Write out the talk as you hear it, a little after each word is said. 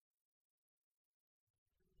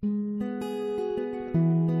One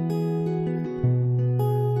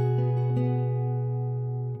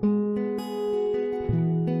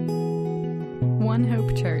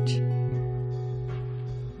Hope Church.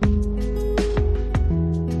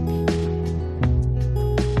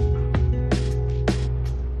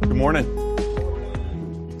 Good morning.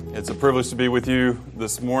 It's a privilege to be with you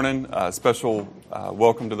this morning. Special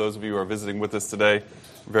welcome to those of you who are visiting with us today.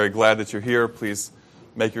 I'm very glad that you're here. Please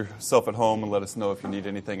make yourself at home and let us know if you need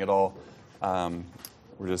anything at all.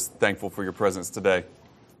 We're just thankful for your presence today.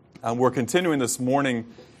 We're continuing this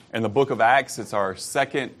morning in the book of Acts. It's our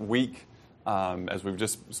second week as we've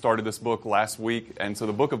just started this book last week. And so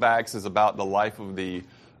the book of Acts is about the life of the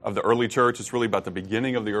early church. It's really about the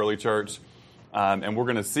beginning of the early church. And we're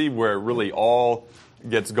going to see where it really all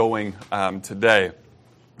gets going today.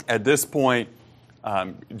 At this point,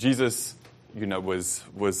 Jesus,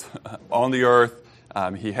 was on the earth.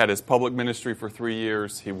 He had his public ministry for 3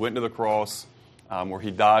 years. He went to the cross where he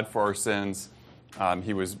died for our sins.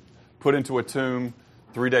 He was put into a tomb.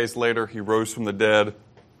 3 days later, he rose from the dead.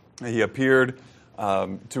 He appeared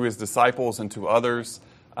to his disciples and to others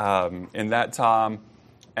in that time.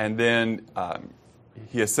 And then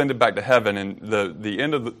he ascended back to heaven, and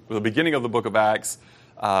the beginning of the book of Acts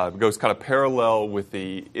goes kind of parallel with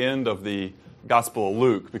the end of the Gospel of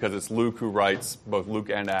Luke, because it's Luke who writes both Luke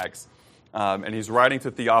and Acts, and he's writing to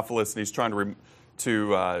Theophilus, and he's trying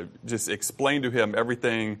to just explain to him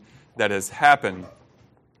everything that has happened.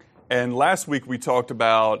 And last week we talked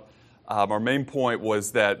about our main point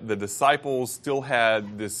was that the disciples still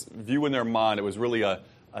had this view in their mind. It was really a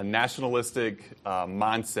nationalistic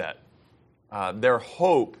mindset. Their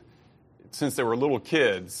hope, since they were little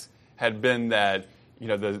kids, had been that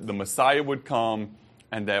the Messiah would come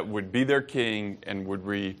and that would be their king and would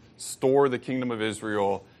restore the kingdom of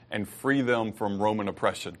Israel and free them from Roman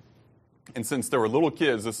oppression. And since they were little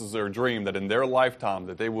kids, this is their dream, that in their lifetime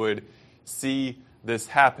that they would see this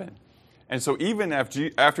happen. And so even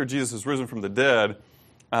after Jesus is risen from the dead,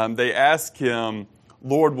 they ask him,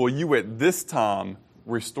 "Lord, will you at this time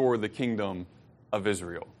restore the kingdom of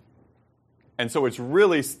Israel?" And so it's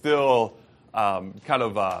really still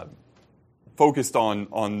focused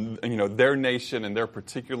on their nation and their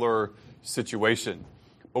particular situation.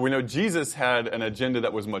 But we know Jesus had an agenda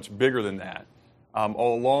that was much bigger than that.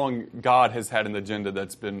 All along, God has had an agenda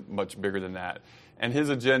that's been much bigger than that. And his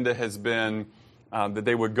agenda has been that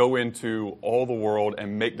they would go into all the world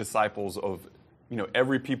and make disciples of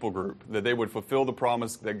every people group, that they would fulfill the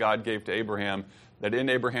promise that God gave to Abraham, that in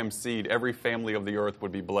Abraham's seed, every family of the earth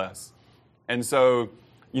would be blessed. And so,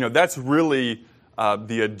 that's really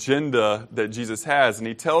the agenda that Jesus has. And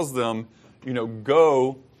he tells them,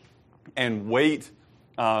 go and wait,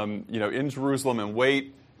 in Jerusalem and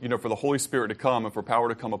wait, for the Holy Spirit to come and for power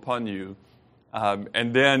to come upon you.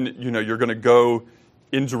 And then, you're going to go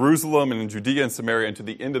in Jerusalem and in Judea and Samaria and to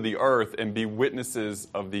the end of the earth and be witnesses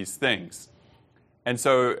of these things. And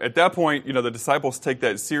so at that point, the disciples take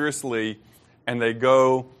that seriously, and they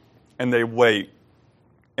go and they wait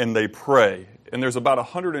and they pray. And there's about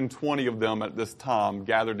 120 of them at this time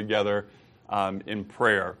gathered together in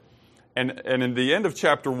prayer. And in the end of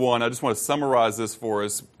chapter 1, I just want to summarize this for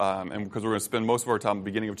us, and because we're going to spend most of our time at the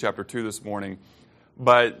beginning of chapter 2 this morning.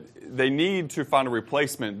 But they need to find a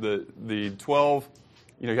replacement. The 12,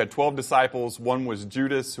 you had 12 disciples. One was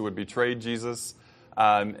Judas, who had betrayed Jesus.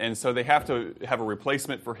 And so they have to have a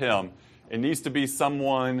replacement for him. It needs to be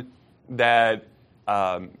someone that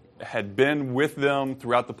had been with them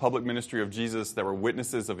throughout the public ministry of Jesus, that were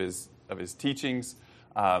witnesses of his teachings,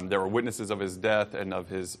 that were witnesses of his death and of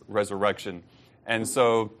his resurrection. And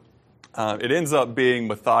so it ends up being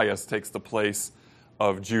Matthias takes the place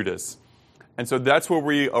of Judas. And so that's where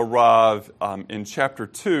we arrive in chapter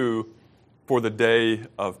 2 for the day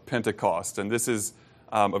of Pentecost. And this is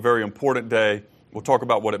a very important day. We'll talk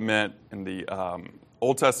about what it meant in the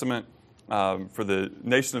Old Testament for the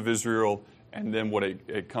nation of Israel, and then what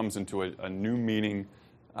it comes into a new meaning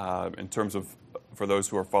in terms of for those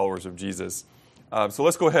who are followers of Jesus. So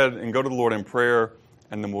let's go ahead and go to the Lord in prayer,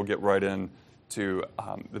 and then we'll get right into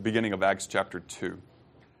the beginning of Acts chapter 2.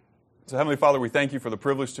 So Heavenly Father, we thank you for the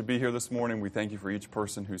privilege to be here this morning. We thank you for each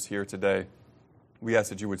person who's here today. We ask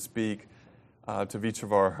that you would speak to each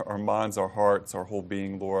of our minds, our hearts, our whole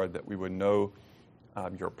being, Lord, that we would know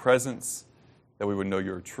your presence, that we would know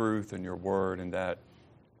your truth and your word, and that,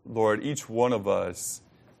 Lord, each one of us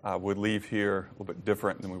would leave here a little bit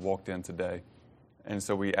different than we walked in today. And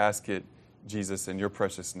so we ask it, Jesus, in your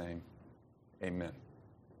precious name. Amen.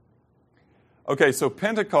 Okay, so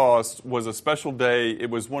Pentecost was a special day. It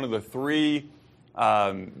was one of the three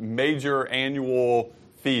major annual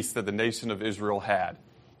feasts that the nation of Israel had.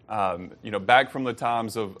 back from the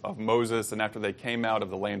times of Moses and after they came out of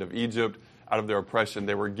the land of Egypt, out of their oppression,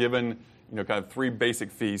 they were given, kind of three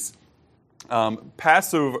basic feasts.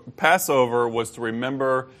 Passover was to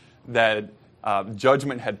remember that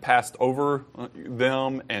judgment had passed over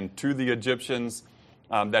them and to the Egyptians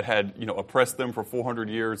that had, oppressed them for 400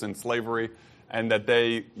 years in slavery, and that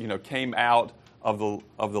they, came out of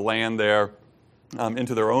the land there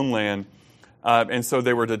into their own land. And so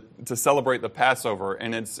they were to celebrate the Passover.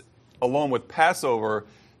 And it's along with Passover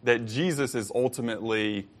that Jesus is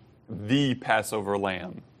ultimately the Passover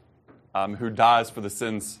lamb who dies for the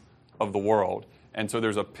sins of the world. And so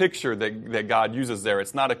there's a picture that God uses there.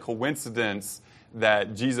 It's not a coincidence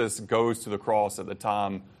that Jesus goes to the cross at the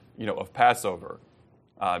time, of Passover.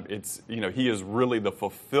 He is really the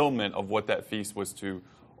fulfillment of what that feast was to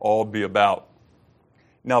all be about.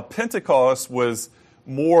 Now, Pentecost was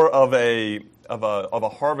more of a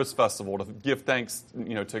harvest festival to give thanks,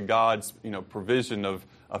 to God's, provision of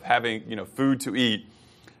having, food to eat.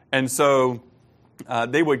 And so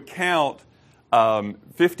they would count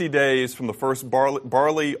 50 days from the first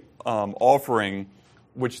barley offering,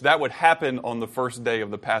 which that would happen on the first day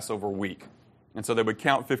of the Passover week. And so they would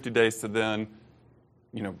count 50 days to then,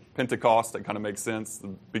 Pentecost. That kind of makes sense, the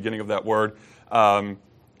beginning of that word.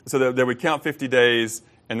 So they would count 50 days,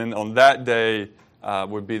 and then on that day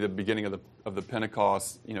would be the beginning of the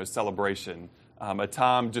Pentecost, celebration, a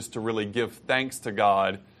time just to really give thanks to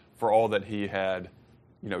God for all that He had,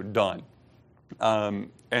 done.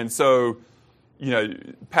 And so,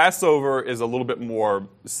 Passover is a little bit more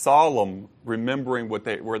solemn, remembering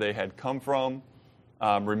where they had come from,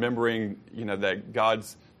 remembering,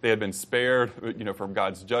 that they had been spared, from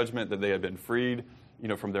God's judgment, that they had been freed,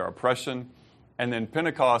 from their oppression. And then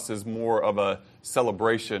Pentecost is more of a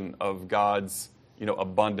celebration of God's,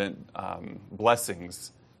 abundant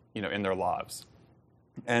blessings, in their lives.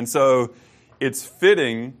 And so it's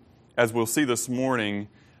fitting, as we'll see this morning,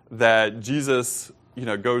 that Jesus,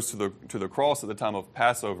 goes to the cross at the time of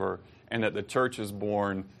Passover, and that the church is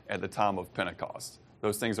born at the time of Pentecost.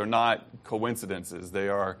 Those things are not coincidences. They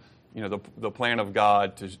are, the plan of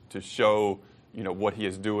God to show, what He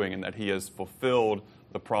is doing, and that He has fulfilled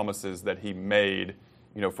the promises that He made,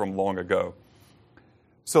 from long ago.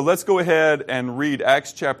 So let's go ahead and read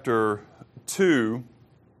Acts chapter 2,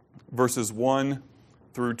 verses 1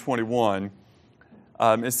 through 21.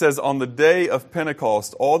 It says, "On the day of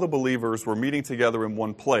Pentecost, all the believers were meeting together in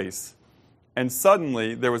one place. And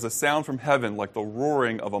suddenly there was a sound from heaven like the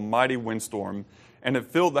roaring of a mighty windstorm, and it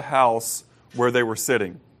filled the house where they were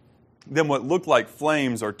sitting. Then what looked like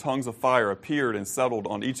flames or tongues of fire appeared and settled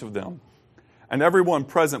on each of them. And everyone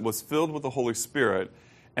present was filled with the Holy Spirit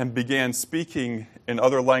and began speaking in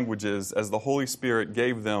other languages as the Holy Spirit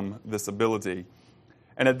gave them this ability.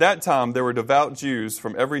 And at that time there were devout Jews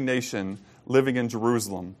from every nation living in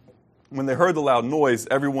Jerusalem. When they heard the loud noise,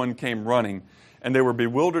 everyone came running, and they were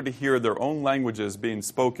bewildered to hear their own languages being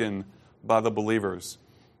spoken by the believers.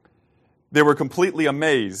 They were completely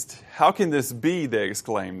amazed. 'How can this be?' they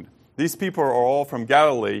exclaimed. 'These people are all from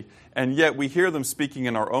Galilee, and yet we hear them speaking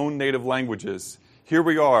in our own native languages. Here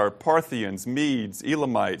we are, Parthians, Medes,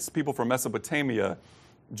 Elamites, people from Mesopotamia,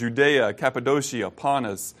 Judea, Cappadocia,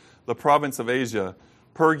 Pontus, the province of Asia,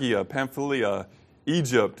 Phrygia, Pamphylia,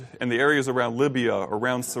 Egypt, and the areas around Libya,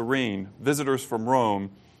 around Cyrene, visitors from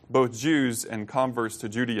Rome, both Jews and converts to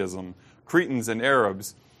Judaism, Cretans and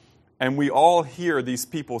Arabs. And we all hear these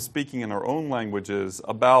people speaking in our own languages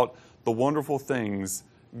about the wonderful things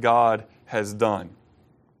God has done.'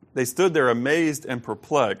 They stood there amazed and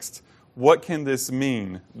perplexed. 'What can this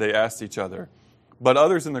mean?' they asked each other. But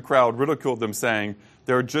others in the crowd ridiculed them, saying,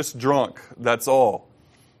 'They're just drunk, that's all.'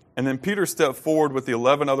 And then Peter stepped forward with the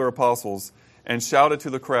 11 other apostles and shouted to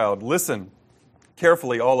the crowd, 'Listen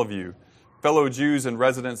carefully, all of you, fellow Jews and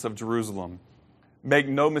residents of Jerusalem. Make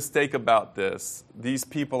no mistake about this. These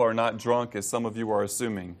people are not drunk, as some of you are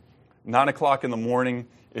assuming. 9 o'clock in the morning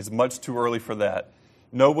is much too early for that.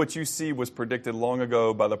 No, what you see was predicted long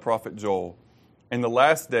ago by the prophet Joel. In the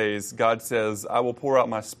last days, God says, I will pour out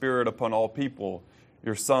my Spirit upon all people.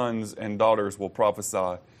 Your sons and daughters will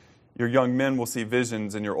prophesy. Your young men will see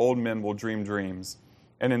visions, and your old men will dream dreams.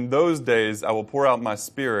 And in those days I will pour out my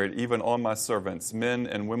Spirit even on my servants, men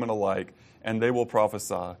and women alike, and they will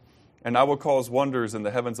prophesy. And I will cause wonders in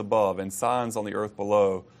the heavens above and signs on the earth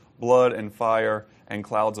below, blood and fire and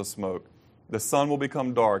clouds of smoke. The sun will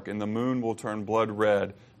become dark and the moon will turn blood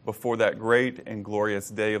red before that great and glorious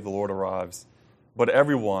day of the Lord arrives. But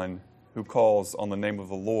everyone who calls on the name of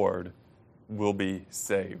the Lord will be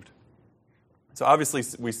saved." So obviously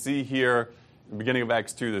we see here in the beginning of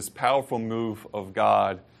Acts 2 this powerful move of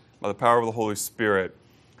God by the power of the Holy Spirit.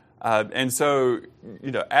 And so,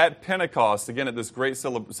 at Pentecost, again, at this great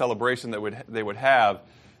celebration that they would have,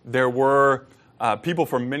 there were people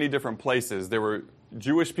from many different places. There were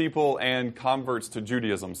Jewish people and converts to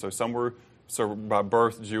Judaism. So some were by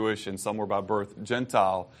birth Jewish and some were by birth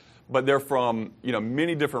Gentile. But they're from,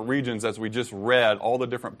 many different regions, as we just read, all the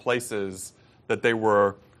different places that they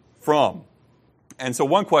were from. And so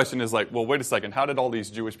one question is like, well, wait a second, how did all these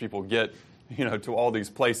Jewish people get, to all these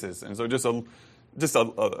places? And so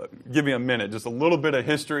give me a minute, just a little bit of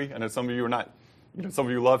history. I know some of you are not, some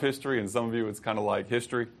of you love history, and some of you it's kind of like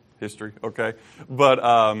history, okay? But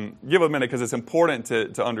give a minute, because it's important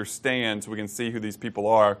to understand so we can see who these people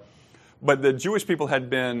are. But the Jewish people had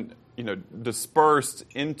been, dispersed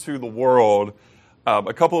into the world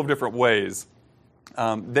a couple of different ways.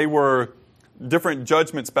 They were different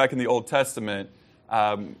judgments back in the Old Testament,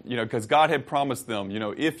 because God had promised them,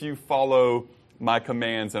 if you follow my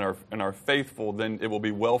commands and are faithful, then it will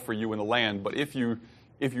be well for you in the land. But if you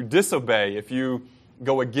disobey, if you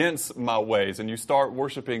go against my ways and you start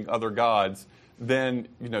worshiping other gods, then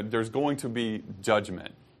there's going to be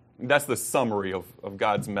judgment. And that's the summary of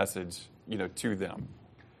God's message to them.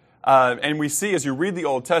 And we see, as you read the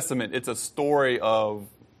Old Testament, it's a story of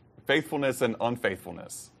faithfulness and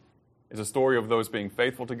unfaithfulness. It's a story of those being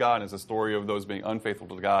faithful to God, and it's a story of those being unfaithful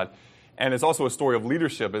to God. And it's also a story of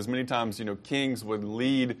leadership, as many times, kings would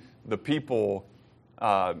lead the people,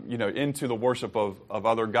 into the worship of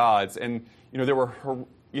other gods. And, there were,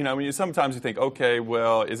 sometimes you think, okay,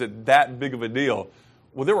 well, is it that big of a deal?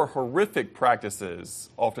 Well, there were horrific practices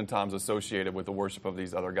oftentimes associated with the worship of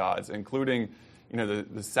these other gods, including,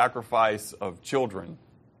 the sacrifice of children.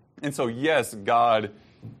 And so, yes, God,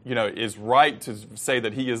 is right to say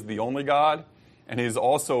that he is the only God, and he is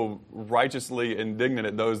also righteously indignant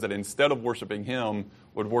at those that instead of worshiping him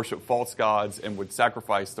would worship false gods and would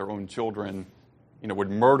sacrifice their own children, would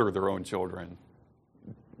murder their own children,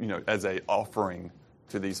 as a offering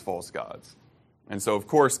to these false gods. And so, of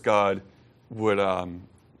course, God would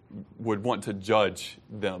want to judge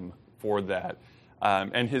them for that.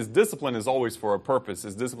 And his discipline is always for a purpose.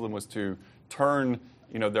 His discipline was to turn,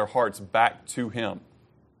 their hearts back to him.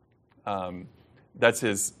 That's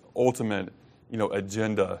his ultimate,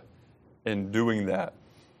 agenda in doing that.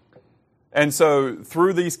 And so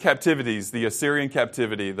through these captivities, the Assyrian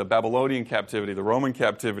captivity, the Babylonian captivity, the Roman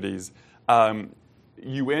captivities,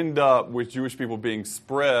 you end up with Jewish people being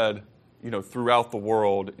spread, throughout the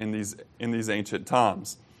world in these ancient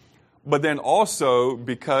times. But then also,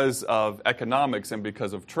 because of economics and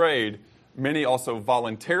because of trade, many also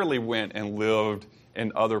voluntarily went and lived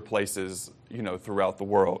in other places, throughout the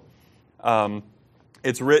world.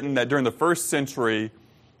 It's written that during the first century,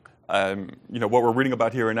 what we're reading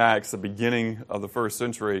about here in Acts, the beginning of the first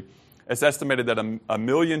century, it's estimated that a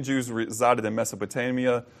million Jews resided in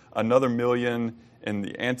Mesopotamia, another million in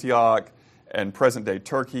the Antioch and present-day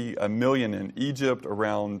Turkey, 1 million in Egypt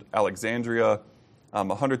around Alexandria,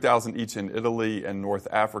 100,000 each in Italy and North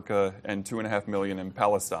Africa, and 2.5 million in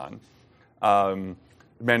Palestine. A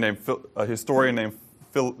historian named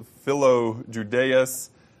Philo Judaeus,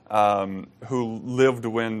 who lived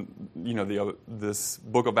when this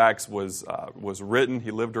book of Acts was written.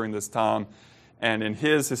 He lived during this time, and in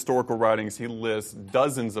his historical writings, he lists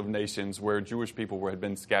dozens of nations where Jewish people had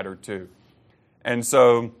been scattered to. And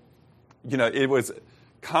so, it was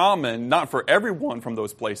common, not for everyone from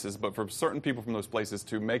those places, but for certain people from those places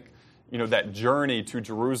to make, that journey to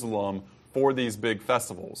Jerusalem for these big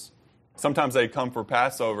festivals. Sometimes they come for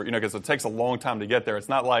Passover, because it takes a long time to get there. It's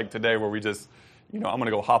not like today where we just, I'm going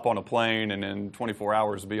to go hop on a plane and in 24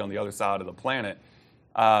 hours be on the other side of the planet.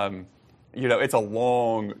 It's a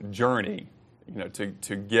long journey,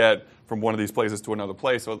 to get from one of these places to another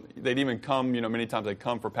place. So they'd even come, many times they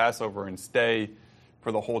come for Passover and stay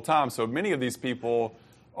for the whole time. So many of these people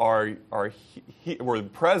were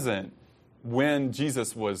present when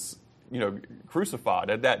Jesus was, crucified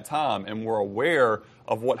at that time and were aware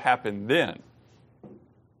of what happened then.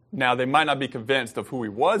 Now, they might not be convinced of who he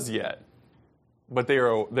was yet, but they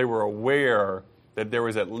were aware that there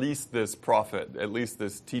was at least this prophet, at least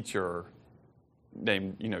this teacher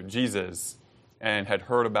named, Jesus, and had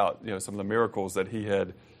heard about, some of the miracles that he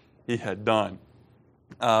had done.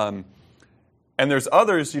 And there's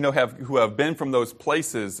others, who have been from those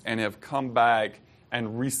places and have come back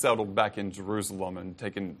and resettled back in Jerusalem and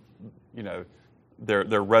taken,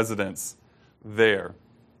 their residence there.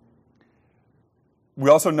 We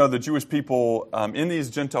also know that Jewish people in these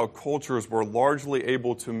Gentile cultures were largely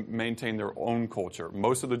able to maintain their own culture.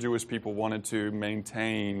 Most of the Jewish people wanted to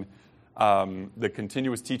maintain the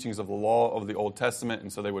continuous teachings of the law of the Old Testament,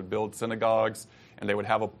 and so they would build synagogues, and they would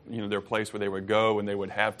have their place where they would go, and they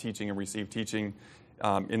would have teaching and receive teaching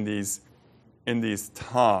in these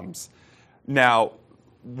times. Now,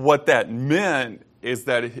 what that meant is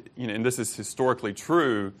that, and this is historically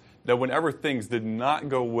true, that whenever things did not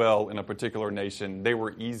go well in a particular nation, they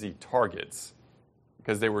were easy targets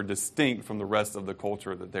because they were distinct from the rest of the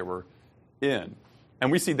culture that they were in.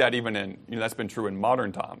 And we see that even in, that's been true in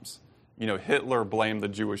modern times. Hitler blamed the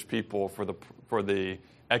Jewish people for the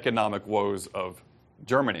economic woes of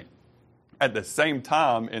Germany. At the same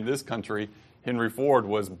time, in this country, Henry Ford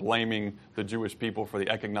was blaming the Jewish people for the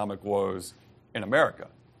economic woes in America.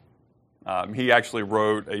 He actually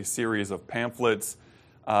wrote a series of pamphlets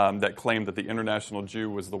that claimed that the international Jew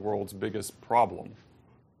was the world's biggest problem.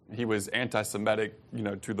 He was anti-Semitic,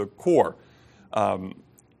 to the core.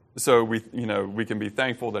 So we can be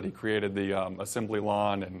thankful that he created the assembly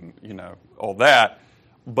line and all that.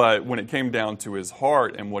 But when it came down to his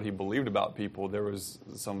heart and what he believed about people, there was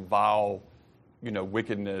some vile,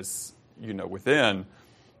 wickedness, within.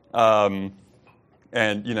 And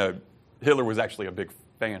Hitler was actually a big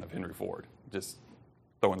fan of Henry Ford. Just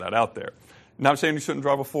throwing that out there. Not saying you shouldn't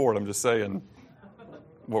drive a Ford. I'm just saying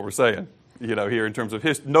what we're saying. Here in terms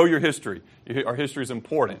of know your history. Our history is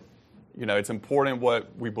important. It's important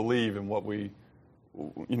what we believe and what we,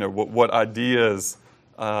 what ideas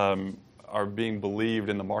are being believed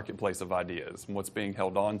in the marketplace of ideas and what's being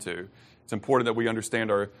held on to. It's important that we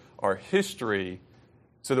understand our history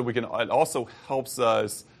so that it also helps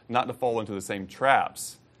us not to fall into the same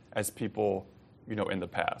traps as people, in the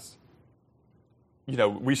past.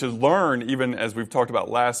 We should learn, even as we've talked about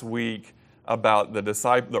last week, about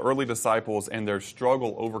the early disciples and their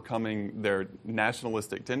struggle overcoming their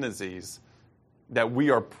nationalistic tendencies, that we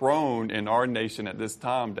are prone in our nation at this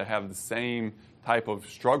time to have the same type of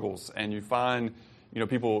struggles. And you find,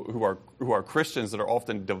 people who are Christians that are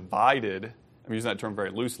often divided. I'm using that term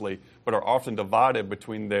very loosely, but are often divided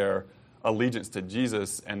between their allegiance to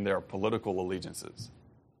Jesus and their political allegiances.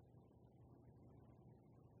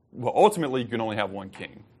 Well, ultimately, you can only have one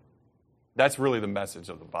king. That's really the message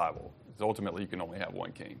of the Bible. Ultimately, you can only have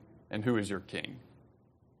one king. And who is your king?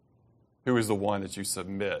 Who is the one that you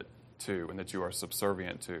submit to and that you are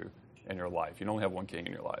subservient to in your life? You can only have one king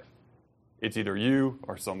in your life. It's either you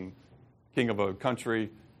or some king of a country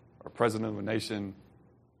or president of a nation.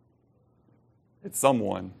 It's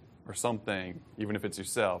someone or something, even if it's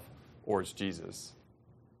yourself, or it's Jesus.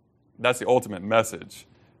 That's the ultimate message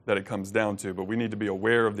that it comes down to. But we need to be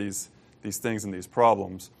aware of these things and these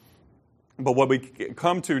problems. But what we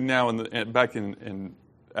come to now back in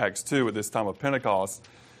Acts 2 at this time of Pentecost,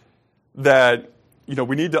 that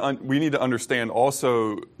we need to understand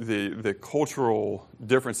also the cultural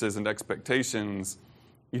differences and expectations.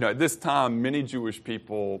 At this time, many Jewish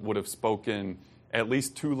people would have spoken at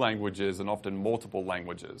least two languages and often multiple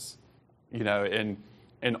languages.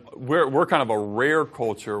 And we're kind of a rare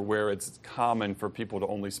culture where it's common for people to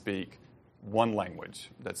only speak one language.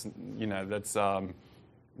 That's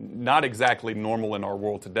not exactly normal in our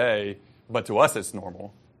world today, but to us it's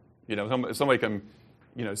normal. If somebody can,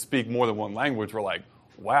 speak more than one language, we're like,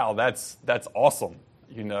 wow, that's awesome.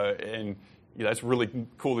 And that's really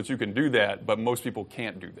cool that you can do that, but most people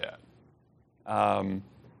can't do that.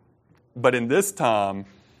 But in this time,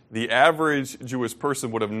 the average Jewish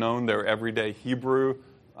person would have known their everyday Hebrew,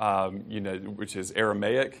 which is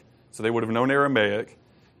Aramaic. So they would have known Aramaic.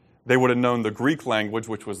 They would have known the Greek language,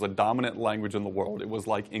 which was the dominant language in the world. It was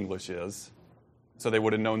like English is. So they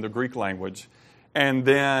would have known the Greek language. And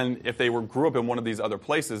then if they grew up in one of these other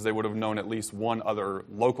places, they would have known at least one other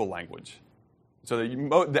local language. So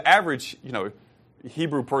the average,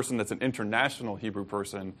 Hebrew person that's an international Hebrew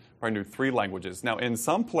person probably knew three languages. Now, in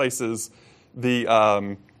some places, they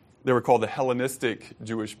were called the Hellenistic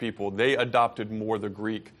Jewish people. They adopted more the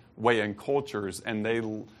Greek way and cultures, and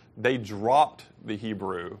they dropped the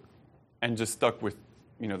Hebrew and just stuck with,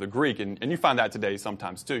 the Greek. And you find that today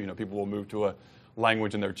sometimes too. People will move to a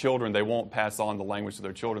language and their children, they won't pass on the language to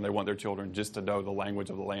their children. They want their children just to know the language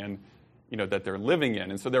of the land, that they're living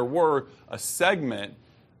in. And so there were a segment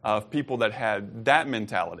of people that had that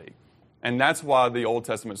mentality. And that's why the Old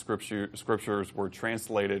Testament scriptures were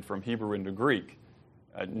translated from Hebrew into Greek,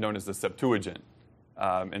 known as the Septuagint.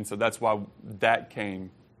 And so that's why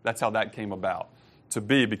that's how that came about to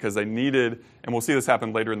be, because they needed, and we'll see this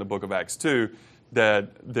happen later in the book of Acts 2, that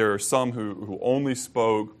there are some who only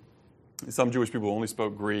spoke, some Jewish people only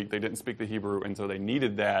spoke Greek. They didn't speak the Hebrew, and so they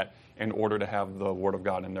needed that in order to have the Word of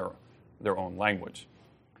God in their own language.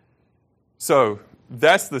 So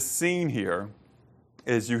that's the scene here,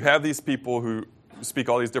 is you have these people who speak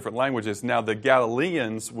all these different languages. Now, the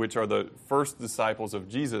Galileans, which are the first disciples of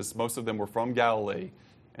Jesus, most of them were from Galilee.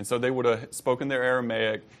 And so they would have spoken their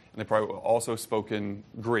Aramaic, and they probably also spoken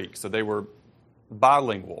Greek. So they were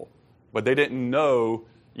bilingual. But they didn't know,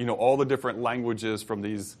 all the different languages from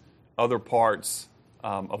these other parts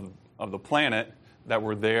of the planet that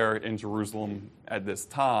were there in Jerusalem at this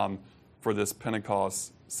time for this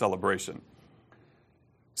Pentecost celebration.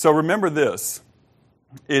 So remember this.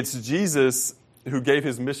 It's Jesus who gave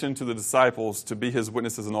his mission to the disciples to be his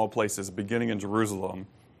witnesses in all places, beginning in Jerusalem.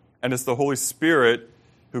 And it's the Holy Spirit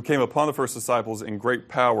who came upon the first disciples in great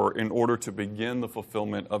power in order to begin the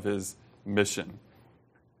fulfillment of his mission.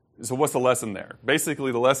 So what's the lesson there?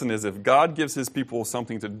 Basically, the lesson is if God gives his people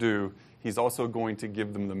something to do, he's also going to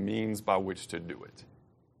give them the means by which to do it.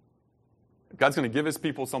 If God's going to give his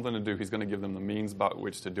people something to do, he's going to give them the means by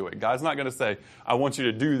which to do it. God's not going to say, I want you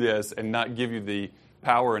to do this, and not give you the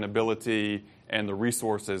power and ability and the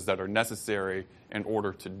resources that are necessary in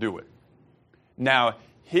order to do it. Now,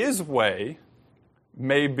 his way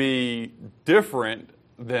may be different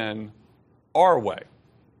than our way.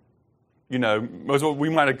 We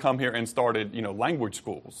might have come here and started, language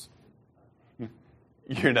schools. And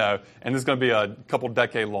it's going to be a couple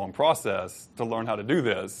decade-long process to learn how to do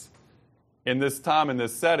this. In this time, in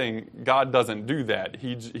this setting, God doesn't do that.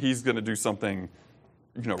 He's going to do something,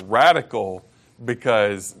 radical,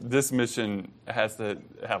 because this mission has to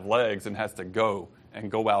have legs and has to go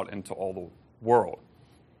out into all the world.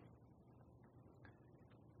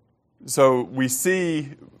 So we see,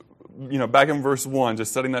 back in verse 1,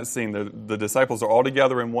 just setting that scene, the disciples are all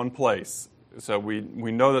together in one place. So we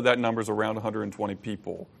know that number is around 120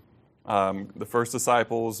 people. The first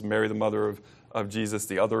disciples, Mary, the mother of Jesus,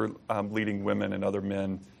 the other leading women and other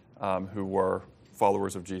men who were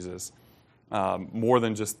followers of Jesus, more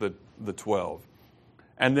than just the 12.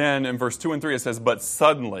 And then in verse 2 and 3 it says, but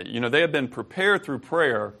suddenly, they had been prepared through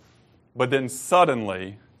prayer, but then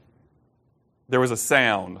suddenly there was a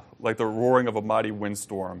sound like the roaring of a mighty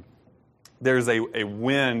windstorm. There's a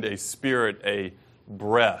wind, a spirit, a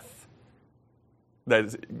breath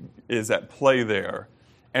that is at play there.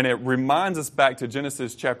 And it reminds us back to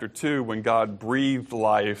Genesis chapter 2 when God breathed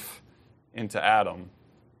life into Adam.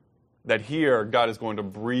 That here, God is going to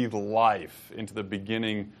breathe life into the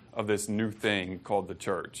beginning of this new thing called the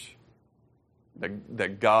church.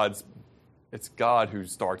 It's God who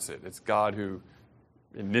starts it. It's God who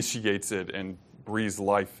initiates it and breathes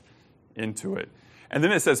life into it. And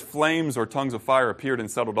then it says flames or tongues of fire appeared and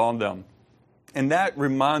settled on them. And that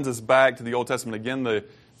reminds us back to the Old Testament. Again, the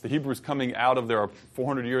Hebrews coming out of their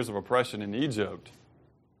 400 years of oppression in Egypt.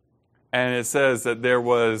 And it says that there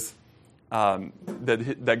was,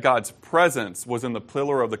 that God's presence was in the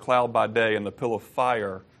pillar of the cloud by day and the pillar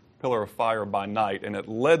of fire by night. And it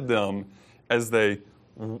led them as they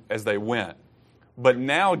went. But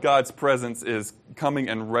now God's presence is coming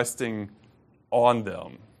and resting on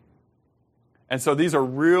them. And so these are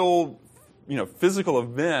real, physical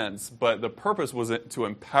events, but the purpose was to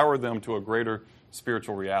empower them to a greater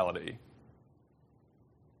spiritual reality.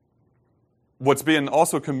 What's being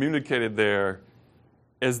also communicated there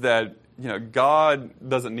is that, God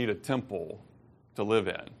doesn't need a temple to live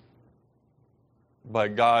in.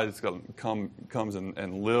 But God comes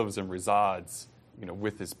and lives and resides,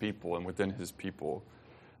 with his people and within his people.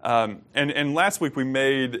 And last week we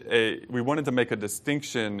wanted to make a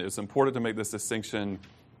distinction. It's important to make this distinction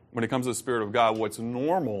when it comes to the Spirit of God. What's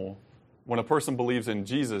normal when a person believes in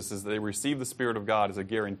Jesus is they receive the Spirit of God as a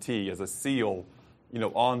guarantee, as a seal,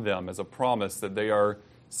 on them, as a promise that they are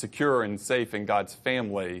secure and safe in God's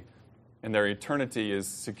family, and their eternity is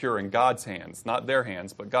secure in God's hands, not their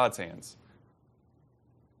hands, but God's hands.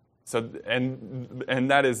 So,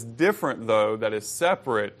 and that is different, though, that is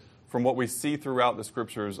separate from what we see throughout the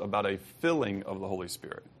Scriptures about a filling of the Holy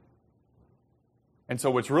Spirit. And so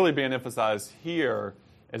what's really being emphasized here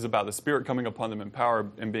is about the Spirit coming upon them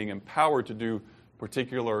and being empowered to do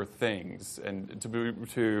particular things and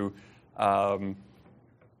to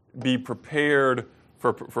be prepared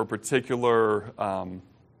for particular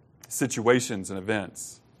situations and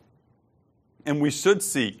events. And we should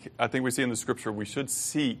seek, I think we see in the Scripture, we should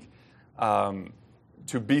seek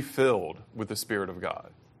to be filled with the Spirit of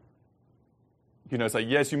God. It's like,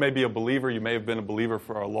 yes, you may be a believer, you may have been a believer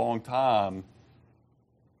for a long time,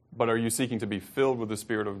 but are you seeking to be filled with the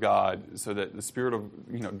Spirit of God so that the Spirit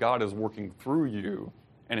of God is working through you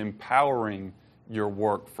and empowering your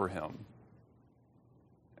work for Him?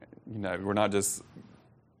 We're not just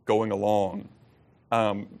going along.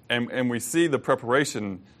 And we see the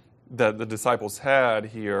preparation that the disciples had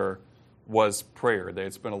here was prayer. They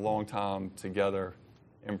had spent a long time together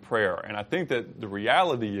in prayer. And I think that the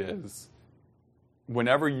reality is,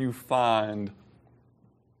 whenever you find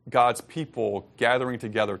God's people gathering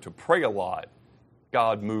together to pray a lot,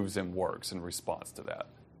 God moves and works in response to that.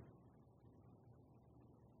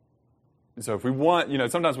 So if we want,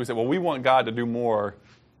 sometimes we say, well, we want God to do more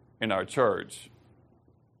in our church.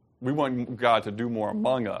 We want God to do more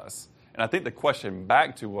among us. And I think the question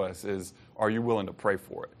back to us is, are you willing to pray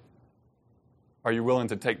for it? Are you willing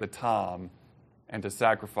to take the time and to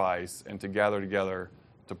sacrifice and to gather together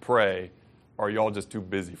to pray? Or are you all just too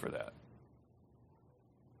busy for that?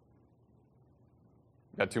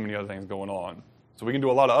 We've got too many other things going on. So we can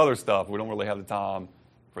do a lot of other stuff. We don't really have the time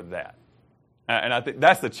for that. And I think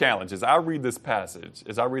that's the challenge. As I read the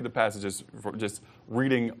passages, for just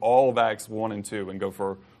reading all of Acts 1 and 2 and go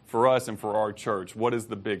for us and for our church, what is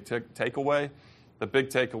the big takeaway? The big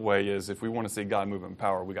takeaway is, if we want to see God move in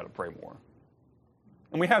power, we got to pray more.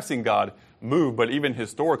 And we have seen God move, but even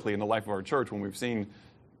historically in the life of our church, when we've seen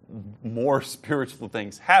more spiritual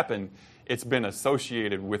things happen, it's been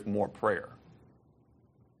associated with more prayer.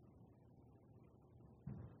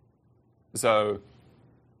 So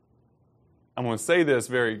I'm going to say this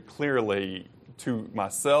very clearly to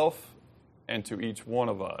myself and to each one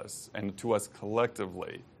of us and to us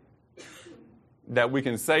collectively, that we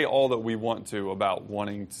can say all that we want to about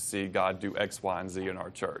wanting to see God do X, Y, and Z in our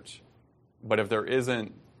church. But if there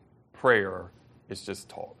isn't prayer, it's just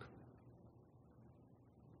talk.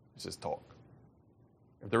 It's just talk.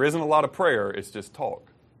 If there isn't a lot of prayer, it's just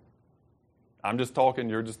talk. I'm just talking,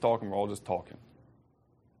 you're just talking, we're all just talking.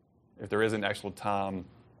 If there isn't actual time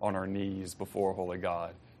on our knees before Holy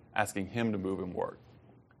God, asking Him to move and work.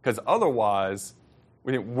 Because otherwise,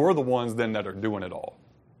 we're the ones then that are doing it all.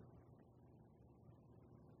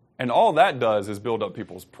 And all that does is build up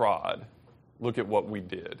people's pride. Look at what we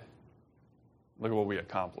did. Look at what we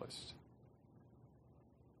accomplished.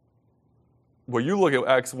 Well, you look at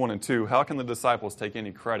Acts 1 and 2, how can the disciples take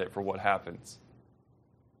any credit for what happens?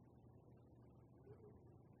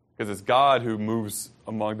 Because it's God who moves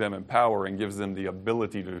among them in power and gives them the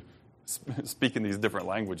ability to speak in these different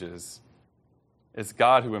languages. It's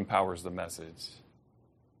God who empowers the message.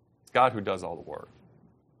 It's God who does all the work.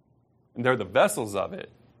 And they're the vessels of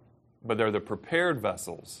it, but they're the prepared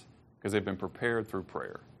vessels because they've been prepared through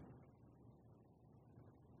prayer.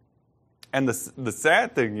 And the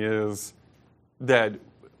sad thing is that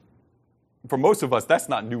for most of us, that's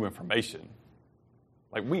not new information.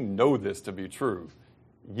 Like, we know this to be true.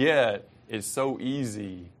 Yet, it's so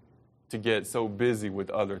easy to get so busy with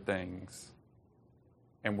other things.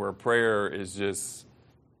 And where prayer is just,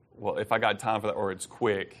 well, if I got time for that, or it's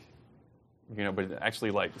quick, but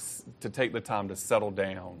actually like to take the time to settle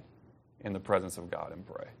down in the presence of God and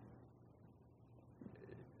pray.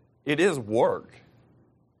 It is work.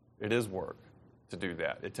 It is work to do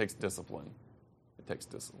that. It takes discipline. It takes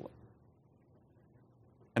discipline.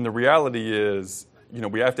 And the reality is,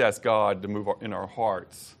 we have to ask God to move in our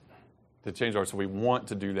hearts, to change so we want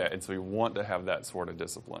to do that, and so we want to have that sort of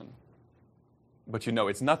discipline. But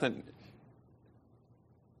it's nothing.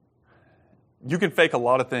 You can fake a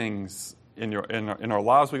lot of things in our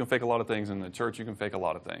lives. We can fake a lot of things in the church. You can fake a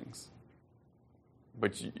lot of things.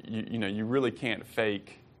 But you really can't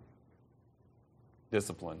fake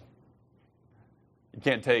discipline. You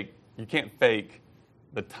can't fake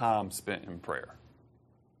the time spent in prayer.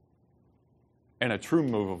 And a true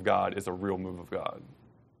move of God is a real move of God.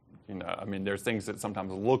 There's things that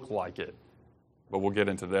sometimes look like it, but we'll get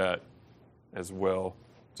into that as well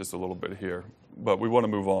just a little bit here. But we want to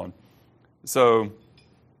move on. So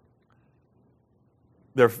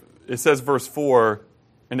it says, verse 4,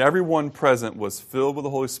 and everyone present was filled with the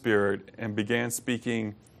Holy Spirit and began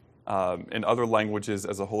speaking in other languages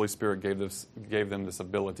as the Holy Spirit gave them this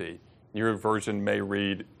ability. Your version may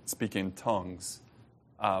read, speak in tongues.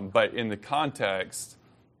 But in the context,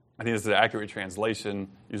 I think this is an accurate translation,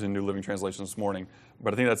 using New Living Translation this morning.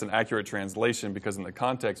 But I think that's an accurate translation because in the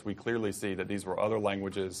context, we clearly see that these were other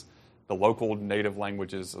languages, the local native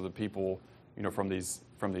languages of the people, from these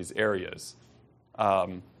areas.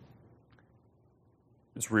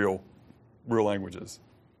 It's real languages.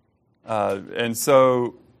 And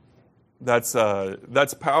so that's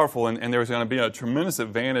powerful. And there's going to be a tremendous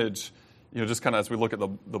advantage, just kind of as we look at the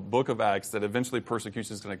book of Acts, that eventually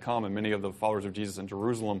persecution is going to come, and many of the followers of Jesus in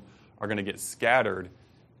Jerusalem are going to get scattered.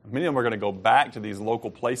 Many of them are going to go back to these local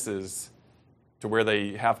places to where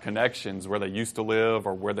they have connections, where they used to live,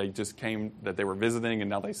 or where they just came, that they were visiting, and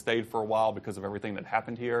now they stayed for a while because of everything that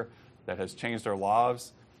happened here that has changed their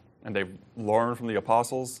lives, and they've learned from the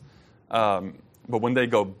apostles. But when they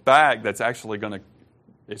go back, that's actually going to,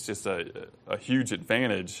 it's just a huge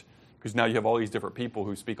advantage Because now you have all these different people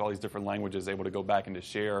who speak all these different languages able to go back and to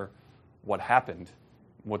share what happened,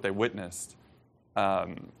 what they witnessed.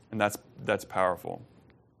 And that's powerful.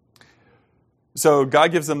 So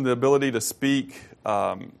God gives them the ability to speak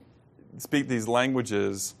these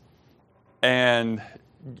languages, and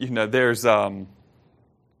there's some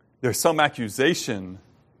accusation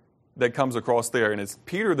that comes across there, and it's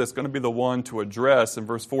Peter that's going to be the one to address in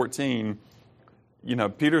verse 14.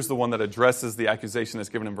 Peter's the one that addresses the accusation that's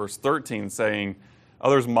given in verse 13, saying,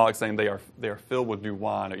 others mock, saying they are filled with new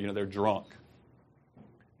wine, or they're drunk.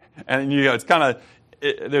 And it's kind of,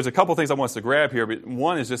 there's a couple things I want us to grab here, but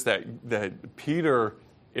one is just that Peter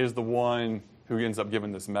is the one who ends up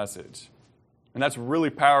giving this message. And that's really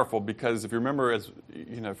powerful because if you remember, as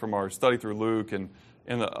from our study through Luke and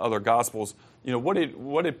in the other Gospels, what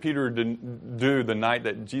did Peter do the night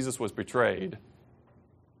that Jesus was betrayed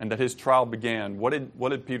and that his trial began? What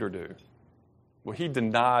did Peter do? Well, he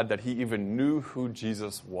denied that he even knew who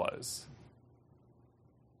Jesus was.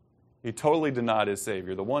 He totally denied his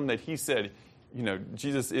Savior, the one that he said,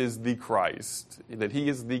 Jesus is the Christ, that he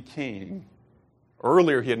is the King.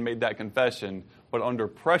 Earlier he had made that confession, but under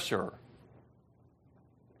pressure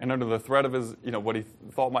and under the threat of his, what he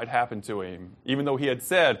thought might happen to him, even though he had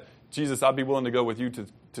said, Jesus, I'll be willing to go with you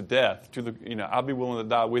to death, I'll be willing to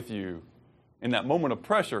die with you. In that moment of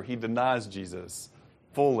pressure, he denies Jesus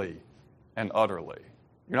fully and utterly.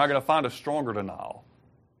 You're not going to find a stronger denial.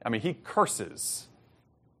 I mean, he curses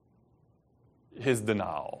his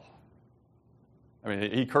denial. I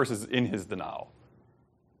mean, he curses in his denial.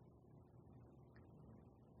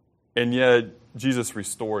 And yet, Jesus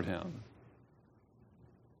restored him.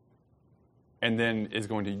 And then is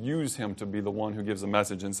going to use him to be the one who gives a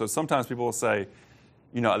message. And so sometimes people will say,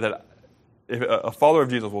 that if a follower of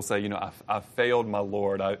Jesus will say, I failed my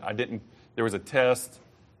Lord. I didn't, there was a test,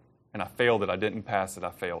 and I failed it. I didn't pass it.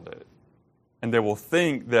 I failed it. And they will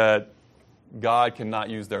think that God cannot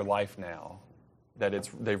use their life now, that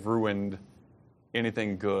they've ruined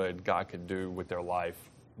anything good God could do with their life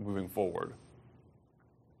moving forward.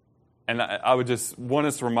 And I would just want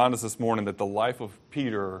us to remind us this morning that the life of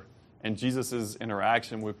Peter and Jesus'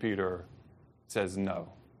 interaction with Peter says no.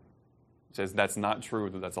 It says that's not true,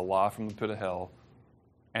 that that's a lie from the pit of hell,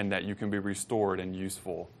 and that you can be restored and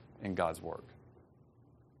useful in God's work.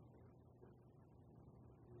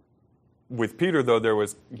 With Peter, though, there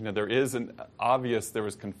was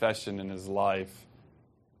confession in his life.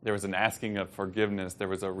 There was an asking of forgiveness. There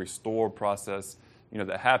was a restore process,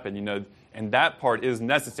 that happened, and that part is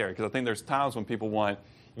necessary because I think there's times when people want,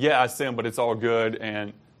 I sin, but it's all good,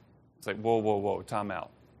 and it's like, whoa, time out.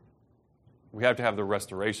 We have to have the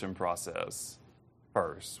restoration process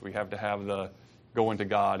first. We have to have the going to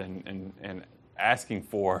God and asking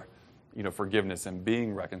for, forgiveness and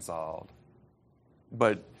being reconciled.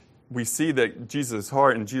 But we see that Jesus'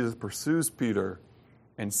 heart and Jesus pursues Peter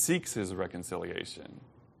and seeks his reconciliation.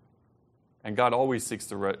 And God always seeks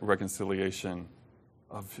the reconciliation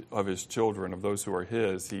of his children, of those who are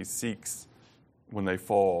his. He seeks when they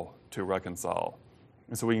fall to reconcile.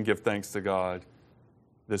 And so we can give thanks to God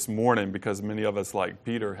this morning because many of us, like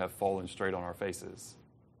Peter, have fallen straight on our faces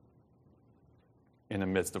in the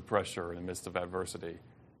midst of pressure, in the midst of adversity.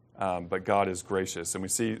 But God is gracious. And we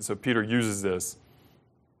see, so Peter uses this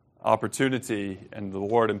opportunity and the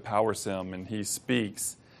Lord empowers him and he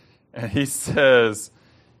speaks. And he says,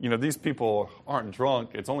 these people aren't drunk.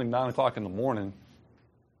 It's only 9 o'clock in the morning.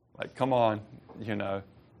 Like, come on,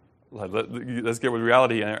 let's get with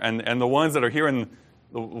reality. And the ones that are hearing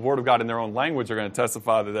the Word of God in their own language are going to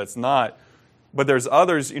testify that that's not. But there's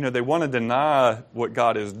others, they want to deny what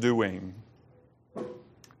God is doing.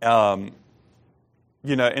 And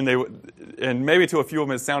maybe to a few of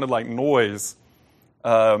them it sounded like noise.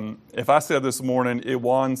 If I said this morning,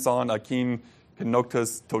 Iwan san akin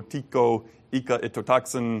pinoctus totiko ika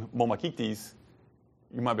itotaxin momakitis,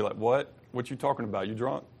 you might be like, what? What you talking about? You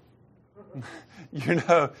drunk?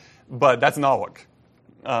 But that's Nahuatl.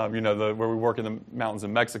 Where we work in the mountains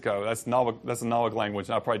in Mexico. That's a Nahuatl language,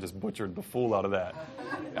 and I probably just butchered the fool out of that.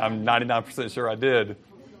 I'm 99% sure I did.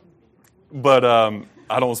 But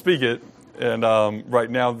I don't speak it, and right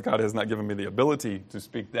now God has not given me the ability to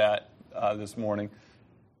speak that this morning.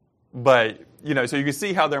 But, so you can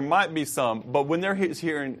see how there might be some, but when they're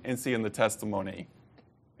hearing and seeing the testimony,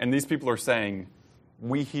 and these people are saying,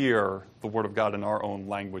 we hear the Word of God in our own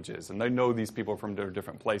languages, and they know these people from their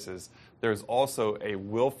different places. There's also a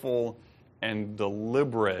willful and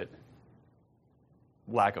deliberate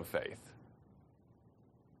lack of faith.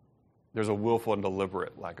 There's a willful and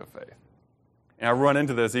deliberate lack of faith. And I run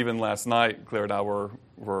into this even last night. Claire and I were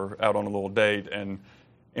out on a little date, and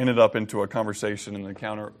ended up into a conversation and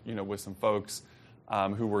encounter, with some folks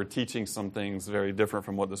who were teaching some things very different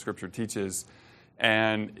from what the Scripture teaches.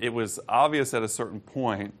 And it was obvious at a certain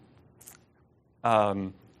point,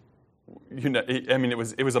 it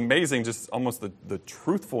was amazing, just almost the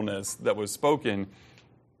truthfulness that was spoken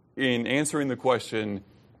in answering the question,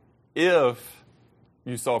 if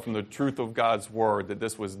you saw from the truth of God's Word that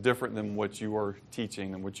this was different than what you were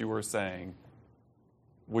teaching and what you were saying,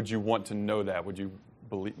 would you want to know that? Would you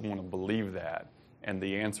want to believe that? And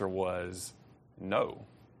the answer was no.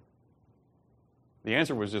 The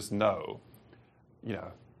answer was just no.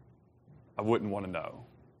 I wouldn't want to know.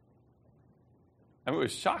 I mean, it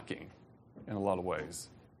was shocking in a lot of ways.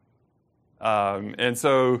 And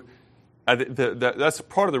so that's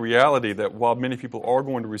part of the reality, that while many people are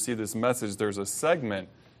going to receive this message, there's a segment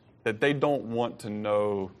that they don't want to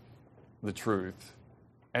know the truth.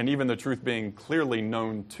 And even the truth being clearly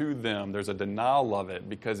known to them, there's a denial of it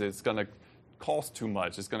because it's going to cost too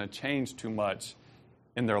much. It's going to change too much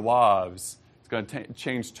in their lives. It's going to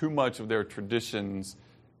change too much of their traditions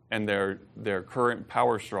and their current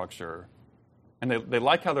power structure. And they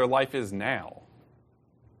like how their life is now.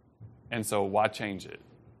 And so why change it?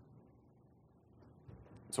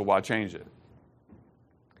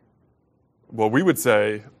 Well, we would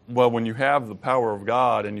say, when you have the power of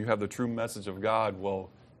God and you have the true message of God,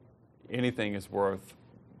 anything is worth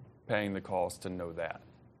paying the cost to know that.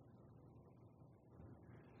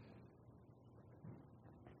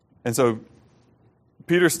 And so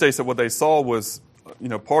Peter states that what they saw was,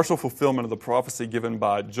 partial fulfillment of the prophecy given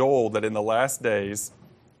by Joel, that in the last days,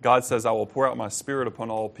 God says, I will pour out my Spirit upon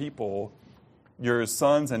all people. Your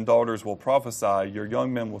sons and daughters will prophesy. Your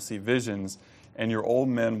young men will see visions, and your old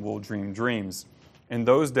men will dream dreams. In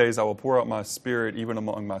those days, I will pour out my Spirit even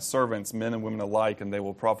among my servants, men and women alike, and they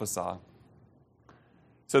will prophesy.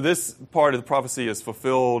 So this part of the prophecy is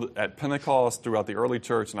fulfilled at Pentecost throughout the early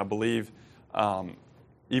church, and I believe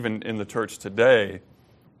even in the church today.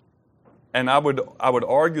 And I would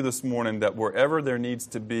argue this morning that wherever there needs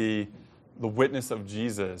to be the witness of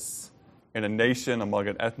Jesus in a nation, among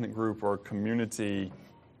an ethnic group or a community,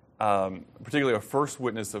 particularly a first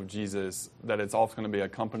witness of Jesus, that it's often going to be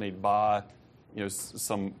accompanied by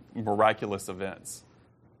some miraculous events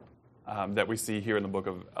that we see here in the book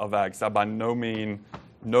of Acts. I by no means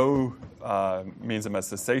am a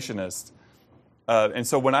cessationist. And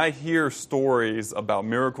so when I hear stories about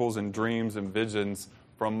miracles and dreams and visions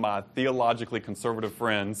from my theologically conservative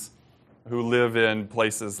friends who live in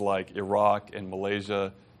places like Iraq and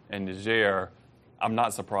Malaysia and Niger, I'm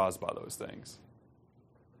not surprised by those things.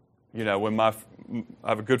 When I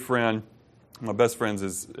have a good friend, my best friend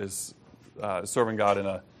is serving God in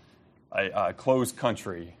a closed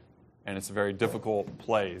country, and it's a very difficult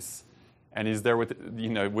place. And he's there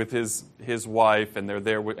with his wife, and they're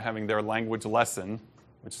there having their language lesson,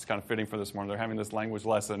 which is kind of fitting for this morning. They're having this language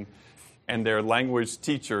lesson, and their language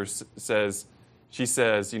teacher says,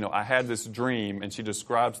 I had this dream, and she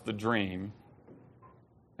describes the dream,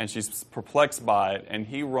 and she's perplexed by it, and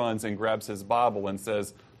he runs and grabs his Bible and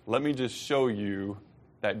says, let me just show you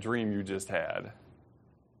that dream you just had.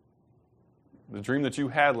 The dream that you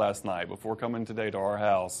had last night before coming today to our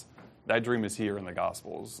house, that dream is here in the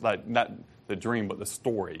Gospels. Not the dream, but the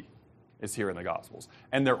story is here in the Gospels.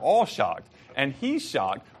 And they're all shocked. And he's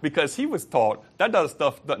shocked because he was taught that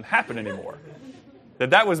stuff doesn't happen anymore.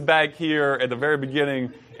 That was back here at the very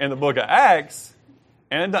beginning in the book of Acts,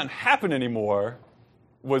 and it doesn't happen anymore,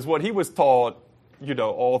 was what he was taught,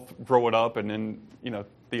 all growing up and in,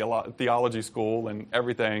 theology school and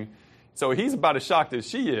everything. So he's about as shocked as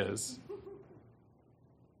she is.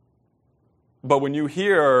 But when you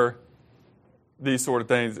hear these sort of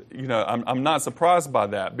things, I'm not surprised by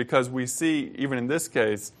that, because we see, even in this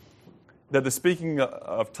case, that the speaking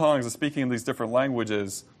of tongues, the speaking of these different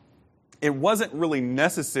languages, it wasn't really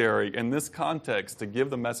necessary in this context to give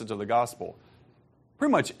the message of the gospel.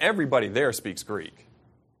 Pretty much everybody there speaks Greek.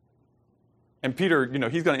 And Peter,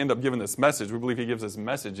 he's going to end up giving this message. We believe he gives this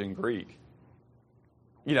message in Greek.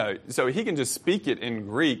 So he can just speak it in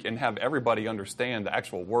Greek and have everybody understand the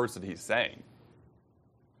actual words that he's saying.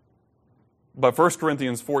 But 1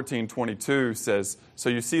 Corinthians 14:22 says, so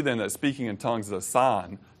you see then that speaking in tongues is a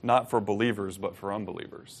sign, not for believers, but for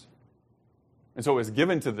unbelievers. And so it was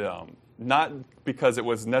given to them, not because it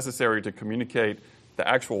was necessary to communicate the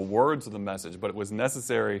actual words of the message, but it was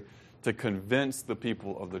necessary to convince the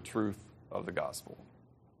people of the truth of the gospel.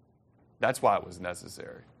 That's why it was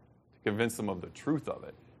necessary, to convince them of the truth of it.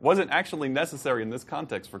 It wasn't actually necessary in this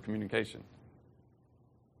context for communication.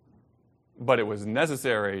 But it was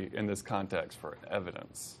necessary in this context for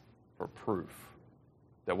evidence, for proof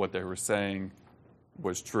that what they were saying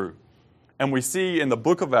was true. And we see in the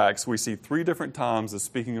book of Acts, we see 3 different times of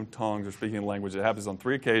speaking in tongues or speaking in language. It happens on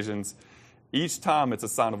 3 occasions. Each time it's a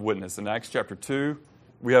sign of witness. In Acts chapter 2,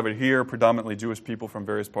 we have it here, predominantly Jewish people from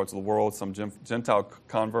various parts of the world, some Gentile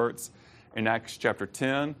converts. In Acts chapter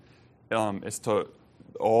 10, it's to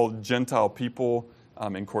all Gentile people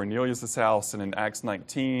in Cornelius' house. And in Acts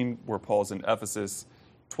 19, where Paul's in Ephesus,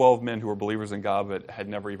 12 men who were believers in God but had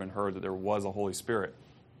never even heard that there was a Holy Spirit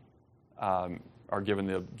are given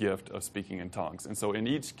the gift of speaking in tongues. And so in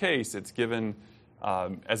each case, it's given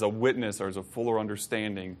as a witness or as a fuller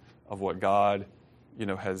understanding of what God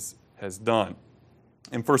has done.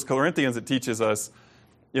 In 1 Corinthians, it teaches us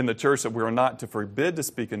in the church that we are not to forbid to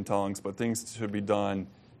speak in tongues, but things should be done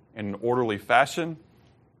in an orderly fashion,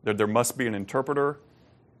 that there must be an interpreter,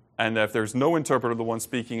 and that if there's no interpreter, the one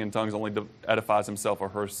speaking in tongues only edifies himself or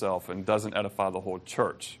herself and doesn't edify the whole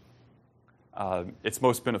church. It's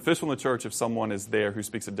most beneficial in the church if someone is there who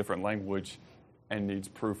speaks a different language and needs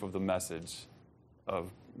proof of the message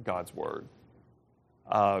of God's word.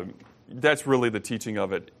 That's really the teaching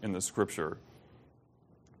of it in the Scripture.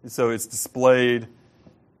 So it's displayed.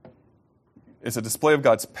 It's a display of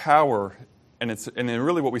God's power, and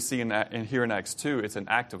really what we see in here in Acts 2, it's an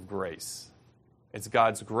act of grace. It's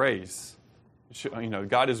God's grace.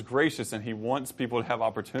 God is gracious, and He wants people to have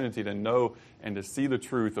opportunity to know and to see the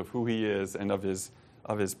truth of who He is and of His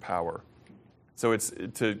power. So it's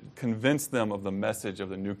to convince them of the message of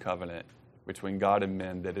the new covenant between God and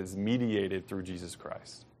men that is mediated through Jesus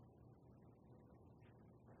Christ.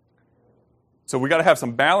 So we got to have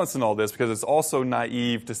some balance in all this, because it's also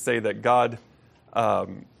naive to say that God,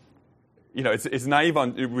 it's naive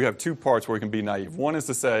on. We have 2 parts where we can be naive. One is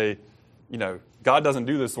to say, God doesn't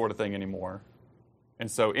do this sort of thing anymore. And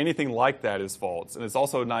so anything like that is false. And it's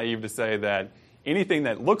also naive to say that anything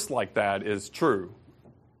that looks like that is true.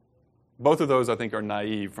 Both of those, I think, are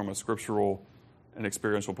naive from a scriptural and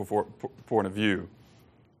experiential point of view.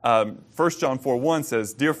 1 John 4:1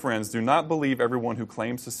 says, "Dear friends, do not believe everyone who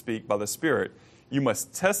claims to speak by the Spirit. You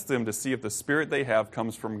must test them to see if the Spirit they have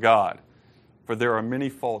comes from God. For there are many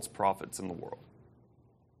false prophets in the world."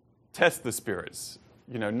 Test the spirits.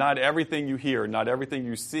 Not everything you hear, not everything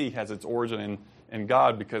you see has its origin in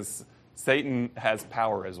God, because Satan has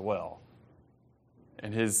power as well.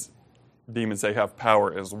 And his demons, they have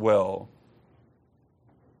power as well.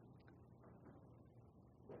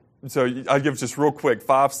 So I'll give just real quick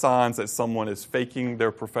 5 signs that someone is faking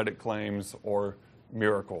their prophetic claims or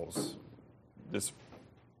miracles. Just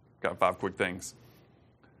got 5 quick things.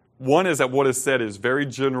 One is that what is said is very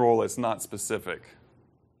general, it's not specific.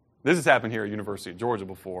 This has happened here at University of Georgia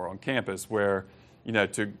before on campus, where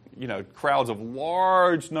crowds of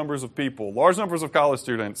large numbers of people, large numbers of college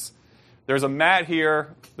students. There's a Matt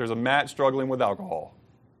here. There's a Matt struggling with alcohol.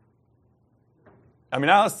 I mean,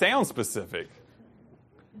 that sounds specific.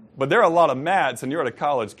 But there are a lot of Matts, and you're at a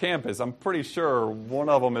college campus. I'm pretty sure one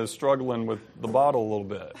of them is struggling with the bottle a little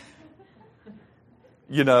bit.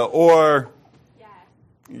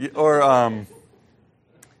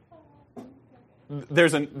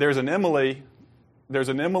 There's an Emily. There's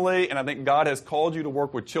an Emily, and I think God has called you to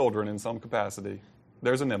work with children in some capacity.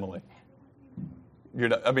 There's an Emily.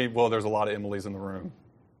 There's a lot of Emilys in the room.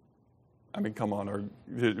 I mean, come on. Or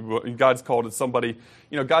God's called somebody.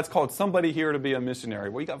 God's called somebody here to be a missionary.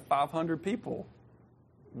 Well, you got 500 people.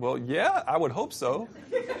 Well, yeah, I would hope so.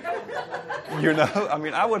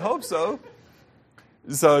 I would hope so.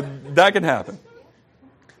 So that can happen.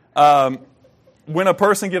 When a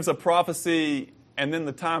person gives a prophecy and then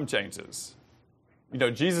the time changes.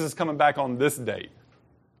 Jesus is coming back on this date.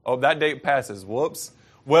 Oh, that date passes. Whoops.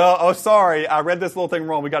 Well, oh, sorry, I read this little thing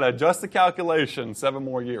wrong. We got to adjust the calculation 7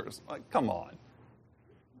 more years. Like, come on.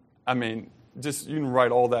 I mean, just you can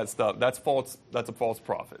write all that stuff. That's false. That's a false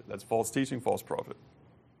prophet. That's false teaching, false prophet.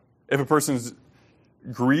 If a person's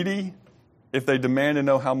greedy, if they demand to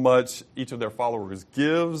know how much each of their followers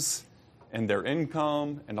gives and their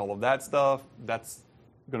income and all of that stuff, that's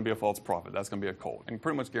going to be a false prophet. That's going to be a cult. And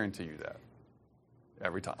pretty much guarantee you that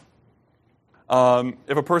every time.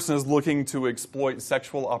 If a person is looking to exploit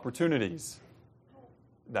sexual opportunities,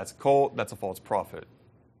 that's a cult, that's a false prophet.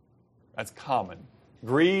 That's common.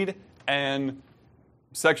 Greed and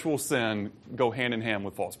sexual sin go hand in hand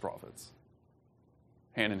with false prophets.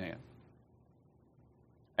 Hand in hand.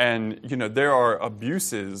 And, there are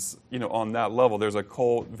abuses, on that level. There's a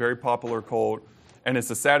cult, very popular cult, and it's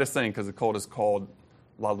the saddest thing because the cult is called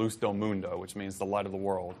La Luz del Mundo, which means the light of the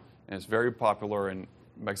world. And it's very popular in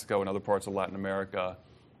Mexico and other parts of Latin America.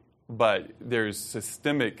 But there's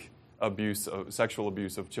systemic abuse, sexual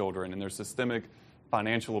abuse of children, and there's systemic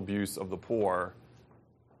financial abuse of the poor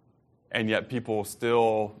and yet people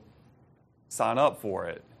still sign up for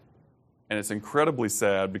it. And it's incredibly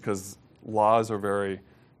sad because laws are very,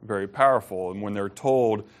 very powerful. And when they're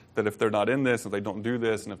told that if they're not in this, if they don't do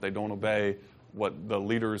this, and if they don't obey what the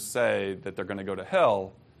leaders say, that they're going to go to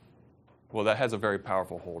hell, well, that has a very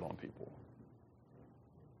powerful hold on people.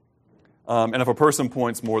 And if a person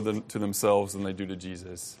points more to themselves than they do to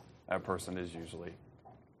Jesus, that person is usually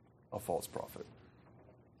a false prophet.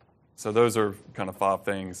 So those are kind of 5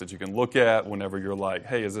 things that you can look at whenever you're like,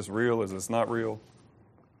 hey, is this real? Is this not real?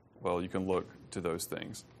 Well, you can look to those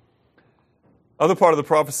things. Other part of the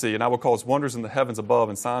prophecy, and I will cause wonders in the heavens above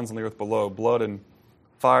and signs on the earth below, blood and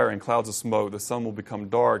fire and clouds of smoke. The sun will become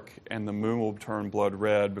dark and the moon will turn blood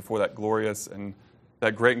red before that great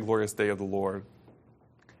and glorious day of the Lord.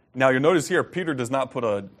 Now you'll notice here, Peter does not put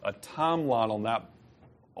a timeline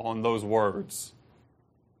on those words.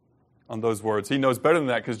 He knows better than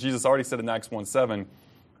that because Jesus already said in Acts 1:7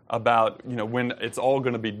 about when it's all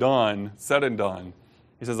going to be done, said and done.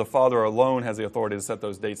 He says the Father alone has the authority to set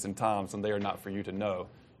those dates and times, and they are not for you to know.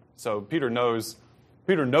 So Peter knows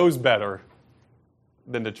better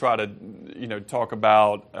than to try to talk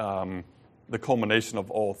about the culmination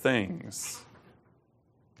of all things.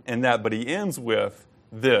 But he ends with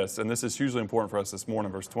this, and this is hugely important for us this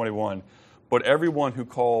morning, verse 21. But everyone who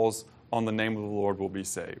calls on the name of the Lord will be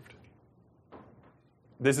saved.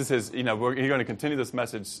 This is his, he's going to continue this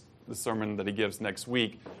message, the sermon that he gives next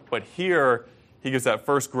week. But here, he gives that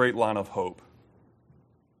first great line of hope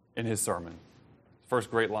in his sermon.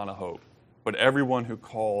 First great line of hope. But everyone who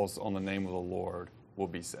calls on the name of the Lord will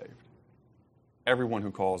be saved. Everyone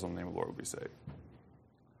who calls on the name of the Lord will be saved.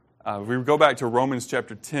 If we go back to Romans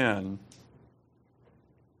chapter 10,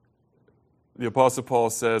 the Apostle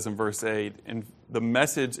Paul says in verse 8, and the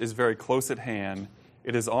message is very close at hand.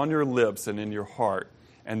 It is on your lips and in your heart.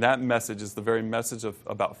 And that message is the very message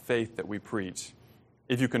about faith that we preach.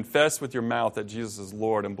 If you confess with your mouth that Jesus is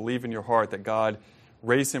Lord and believe in your heart that God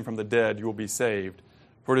raised him from the dead, you will be saved.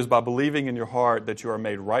 For it is by believing in your heart that you are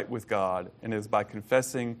made right with God, and it is by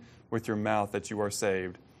confessing with your mouth that you are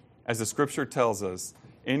saved. As the Scripture tells us,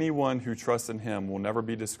 anyone who trusts in him will never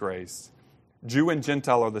be disgraced. Jew and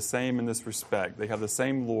Gentile are the same in this respect. They have the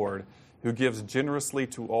same Lord who gives generously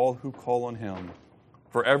to all who call on him.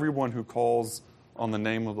 For everyone who calls on the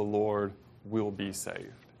name of the Lord will be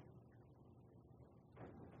saved.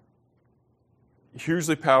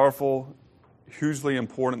 Hugely powerful, hugely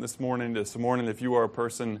important this morning. This morning, if you are a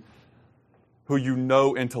person who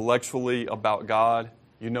intellectually about God,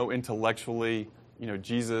 intellectually,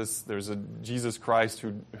 Jesus, there's a Jesus Christ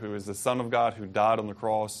who is the Son of God who died on the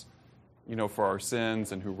cross, for our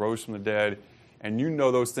sins and who rose from the dead, and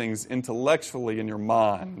those things intellectually in your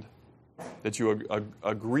mind, that you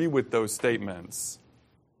agree with those statements,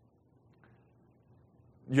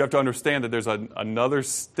 you have to understand that there's another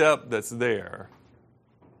step that's there.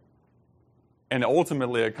 And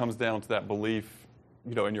ultimately, it comes down to that belief,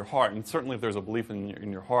 in your heart. And certainly if there's a belief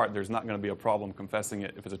in your heart, there's not going to be a problem confessing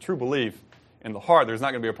it. If it's a true belief in the heart, there's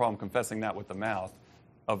not going to be a problem confessing that with the mouth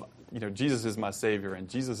of, Jesus is my Savior and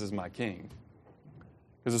Jesus is my King.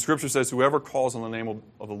 Because the Scripture says, whoever calls on the name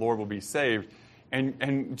of the Lord will be saved.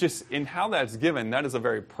 And just in how that's given, that is a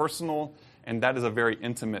very personal and that is a very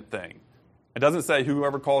intimate thing. It doesn't say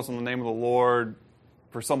whoever calls on the name of the Lord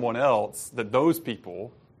for someone else, that those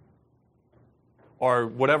people or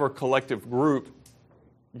whatever collective group,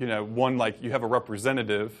 one like you have a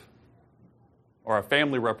representative or a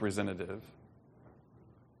family representative.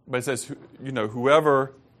 But it says,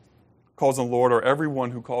 whoever calls on the Lord or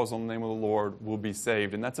everyone who calls on the name of the Lord will be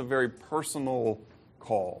saved. And that's a very personal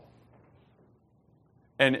call.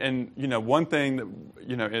 And one thing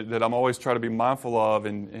that, that I'm always trying to be mindful of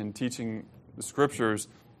in teaching the Scriptures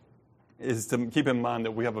is to keep in mind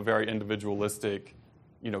that we have a very individualistic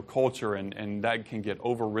culture, and that can get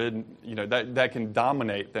overridden, that can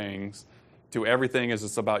dominate things to everything is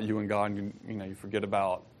just about you and God, and you forget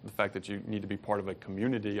about the fact that you need to be part of a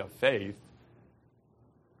community of faith.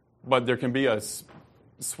 But there can be a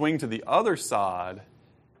swing to the other side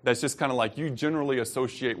that's just kind of like you generally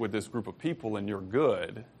associate with this group of people and you're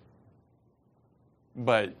good.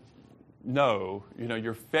 But no,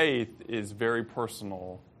 your faith is very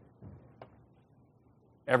personal.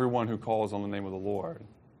 Everyone who calls on the name of the Lord.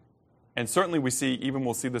 And certainly we'll see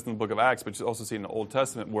this in the book of Acts, but you also see in the Old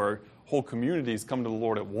Testament where whole communities come to the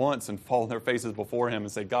Lord at once and fall on their faces before him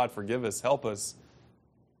and say, God, forgive us, help us.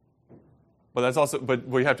 But what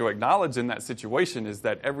we have to acknowledge in that situation is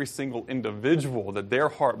that every single individual, that their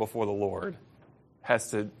heart before the Lord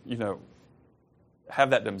has to, have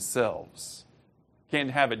that themselves.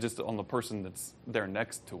 Can't have it just on the person that's there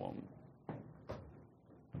next to them.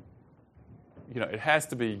 it has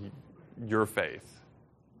to be your faith,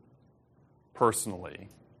 personally,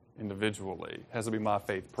 individually. It has to be my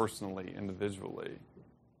faith personally, individually,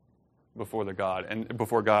 before God.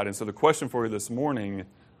 And so the question for you this morning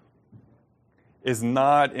is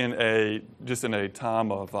not just in a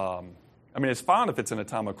time of, it's fine if it's in a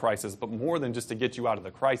time of crisis, but more than just to get you out of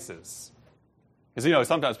the crisis. Because,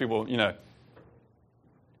 sometimes people,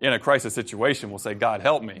 in a crisis situation will say, God,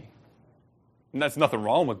 help me. And that's nothing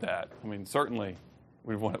wrong with that. Certainly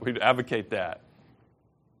we'd advocate that.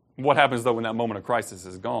 What happens, though, when that moment of crisis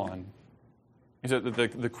is gone?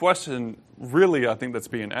 The question really, I think, that's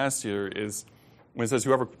being asked here is when it says,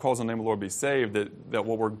 whoever calls on the name of the Lord be saved, that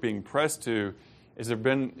what we're being pressed to, is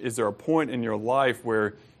there a point in your life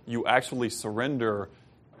where you actually surrender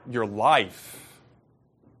your life,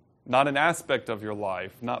 not an aspect of your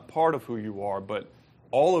life, not part of who you are, but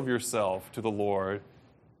all of yourself to the Lord,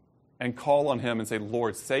 and call on Him and say,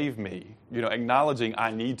 Lord, save me, acknowledging I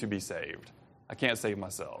need to be saved. I can't save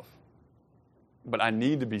myself, but I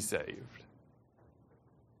need to be saved.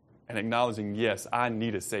 And acknowledging, yes, I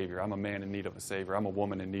need a Savior. I'm a man in need of a Savior. I'm a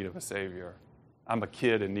woman in need of a Savior. I'm a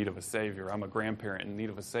kid in need of a Savior. I'm a grandparent in need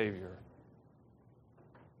of a Savior.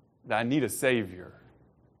 That I need a Savior.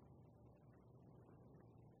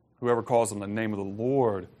 Whoever calls on the name of the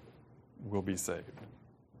Lord will be saved.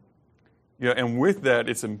 And with that,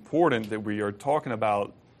 it's important that we are talking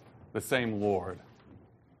about the same Lord.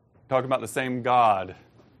 Talking about the same God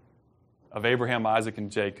of Abraham, Isaac,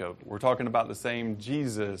 and Jacob. We're talking about the same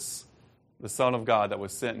Jesus, the Son of God that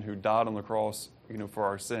was sent and who died on the cross, for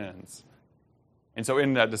our sins. And so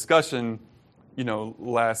in that discussion,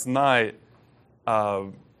 last night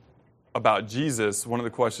about Jesus, one of the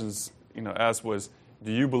questions, asked was,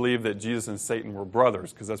 do you believe that Jesus and Satan were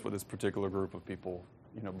brothers? Because that's what this particular group of people,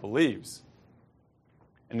 believes.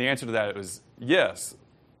 And the answer to that was yes.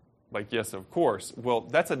 Yes, of course. Well,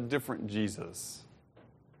 that's a different Jesus.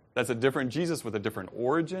 That's a different Jesus with a different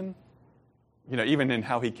origin. Even in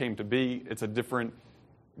how He came to be, it's a different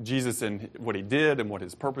Jesus in what He did and what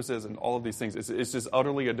His purpose is and all of these things. It's just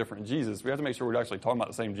utterly a different Jesus. We have to make sure we're actually talking about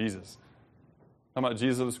the same Jesus. Talking about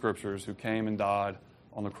Jesus of the Scriptures who came and died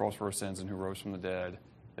on the cross for our sins and who rose from the dead,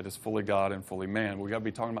 that is fully God and fully man. We've got to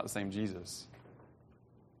be talking about the same Jesus.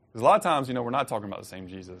 Because a lot of times, we're not talking about the same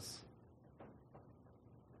Jesus.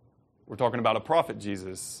 We're talking about a prophet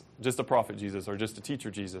Jesus, just a prophet Jesus, or just a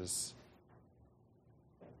teacher Jesus.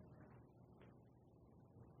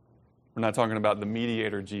 We're not talking about the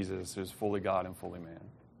mediator Jesus who's fully God and fully man.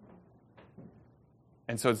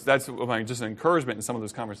 And so that's just an encouragement in some of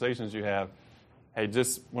those conversations you have. Hey,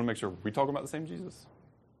 just want to make sure we talking about the same Jesus.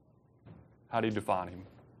 How do you define Him?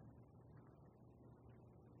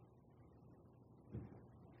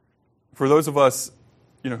 For those of us,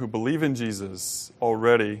 who believe in Jesus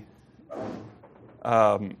already,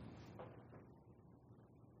 that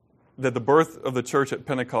the birth of the church at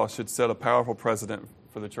Pentecost should set a powerful precedent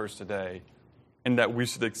for the church today, and that we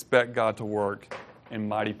should expect God to work in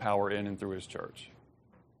mighty power in and through His church.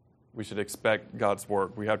 We should expect God's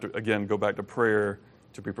work. We have to, again, go back to prayer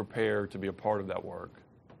to be prepared to be a part of that work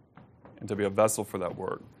and to be a vessel for that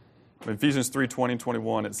work. In Ephesians 3:20 and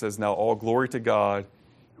 21, it says, now all glory to God,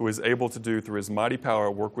 who is able to do through His mighty power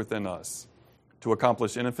work within us, to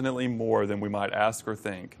accomplish infinitely more than we might ask or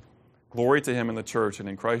think. Glory to Him in the church and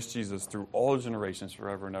in Christ Jesus through all generations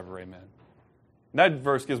forever and ever. Amen. And those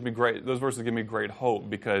verses give me great hope,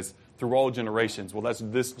 because through all generations, well, that's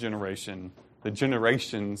this generation, the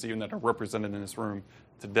generations even that are represented in this room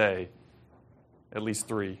today, at least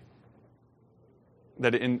 3.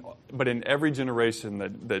 But in every generation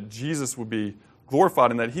that Jesus would be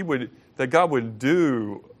glorified, and that God would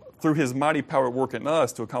do through His mighty power at work in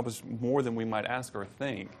us to accomplish more than we might ask or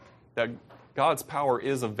think. That God's power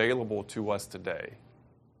is available to us today.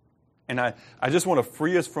 And I just want to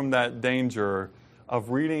free us from that danger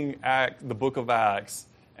of reading the book of Acts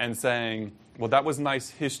and saying, well, that was nice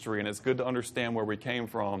history and it's good to understand where we came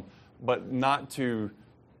from, but not to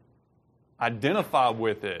identify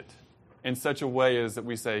with it in such a way as that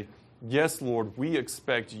we say, yes, Lord, we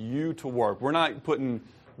expect You to work. We're not putting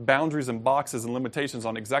boundaries and boxes and limitations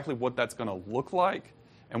on exactly what that's going to look like.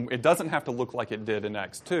 And it doesn't have to look like it did in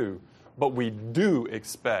Acts 2, but we do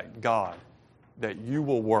expect, God, that You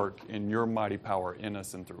will work in Your mighty power in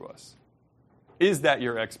us and through us. Is that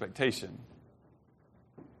your expectation?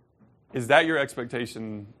 Is that your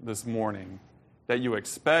expectation this morning? That you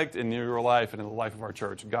expect in your life and in the life of our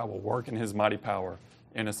church, God will work in His mighty power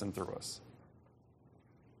in us and through us?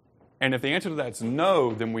 And if the answer to that is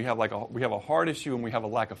no, then we have a heart issue and we have a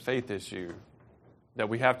lack of faith issue that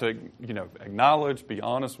we have to, acknowledge, be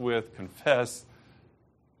honest with, confess,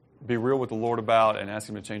 be real with the Lord about and ask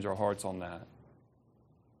Him to change our hearts on that.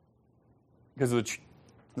 Because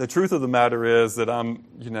the truth of the matter is that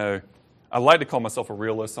I like to call myself a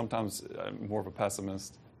realist. Sometimes I'm more of a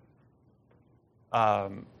pessimist.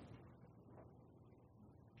 But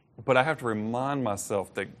I have to remind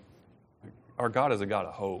myself that our God is a God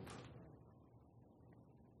of hope.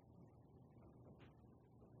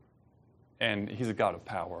 And He's a God of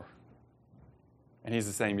power. And He's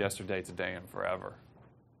the same yesterday, today, and forever.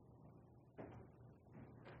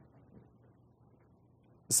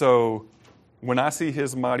 So when I see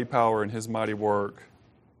His mighty power and His mighty work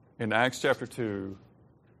in Acts chapter 2,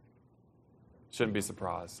 shouldn't be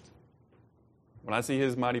surprised. When I see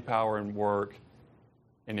His mighty power and work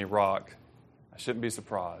in Iraq, I shouldn't be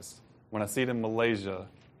surprised. When I see it in Malaysia,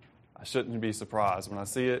 I shouldn't be surprised. When I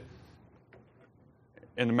see it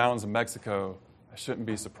in the mountains of Mexico, I shouldn't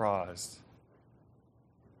be surprised.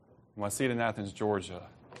 When I see it in Athens, Georgia,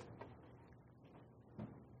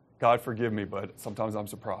 God forgive me, but sometimes I'm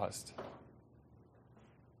surprised.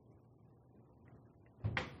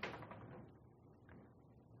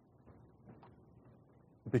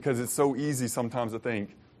 Because it's so easy sometimes to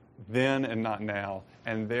think then and not now,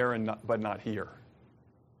 and there and not, but not here.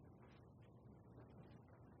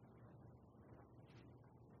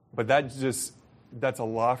 But that's a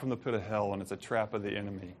lie from the pit of hell, and it's a trap of the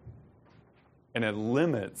enemy. And it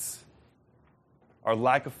limits, our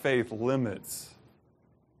lack of faith limits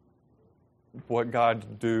what God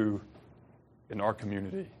can do in our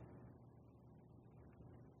community.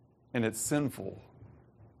 And it's sinful.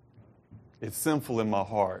 It's sinful in my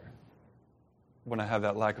heart when I have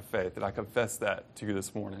that lack of faith, that I confess that to you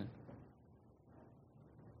this morning.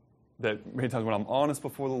 That many times when I'm honest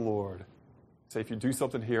before the Lord, say, if you do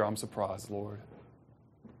something here, I'm surprised, Lord.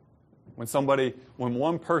 When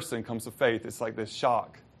one person comes to faith, it's like this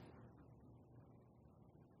shock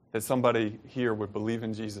that somebody here would believe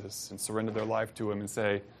in Jesus and surrender their life to Him and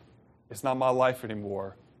say, it's not my life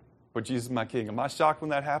anymore, but Jesus is my King. Am I shocked when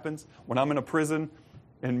that happens? When I'm in a prison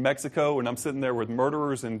in Mexico and I'm sitting there with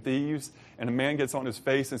murderers and thieves and a man gets on his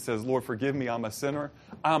face and says, Lord, forgive me, I'm a sinner.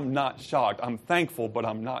 I'm not shocked. I'm thankful, but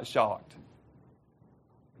I'm not shocked.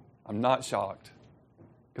 I'm not shocked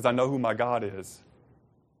because I know who my God is.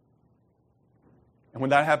 And when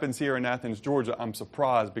that happens here in Athens, Georgia, I'm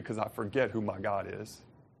surprised because I forget who my God is.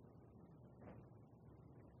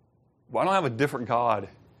 Well, I don't have a different God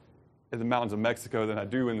in the mountains of Mexico than I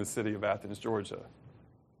do in the city of Athens, Georgia.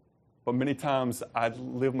 But many times I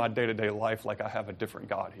live my day-to-day life like I have a different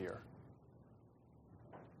God here.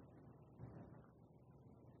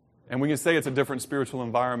 And we can say it's a different spiritual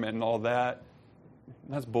environment and all that.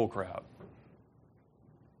 That's bullcrap.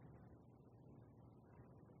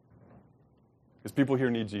 Because people here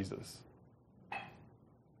need Jesus.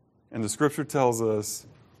 And the Scripture tells us,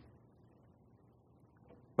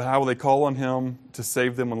 but how will they call on Him to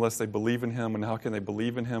save them unless they believe in Him? And how can they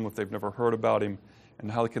believe in Him if they've never heard about Him? And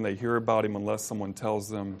how can they hear about Him unless someone tells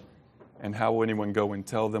them? And how will anyone go and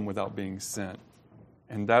tell them without being sent?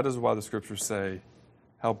 And that is why the Scriptures say,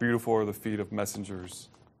 how beautiful are the feet of messengers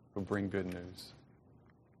who bring good news.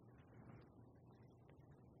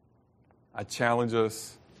 I challenge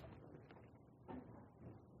us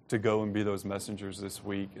to go and be those messengers this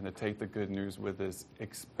week and to take the good news with us,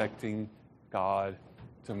 expecting God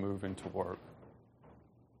to move into work.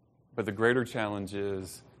 But the greater challenge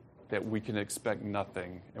is that we can expect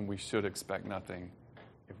nothing, and we should expect nothing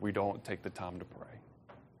if we don't take the time to pray.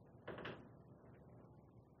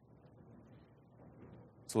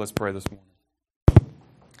 So let's pray this morning.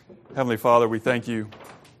 Heavenly Father, we thank You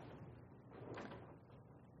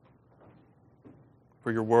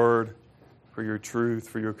for Your word, for Your truth,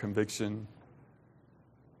 for Your conviction.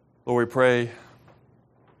 Lord, we pray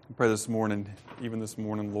this morning, even this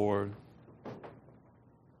morning, Lord,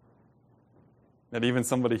 that even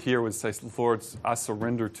somebody here would say, Lord, I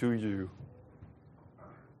surrender to You.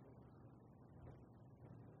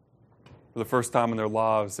 For the first time in their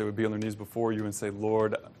lives, they would be on their knees before You and say,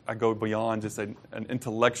 Lord, I go beyond just an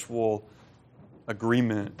intellectual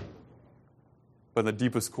agreement, but the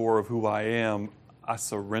deepest core of who I am, I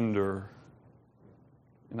surrender,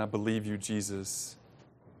 and I believe You, Jesus.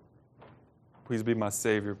 Please be my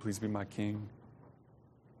Savior. Please be my King.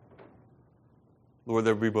 Lord,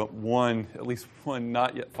 there would be but one, at least one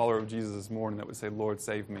not yet follower of Jesus this morning that would say, Lord,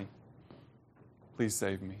 save me. Please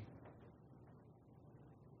save me.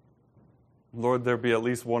 Lord, there be at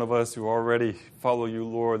least one of us who already follow You,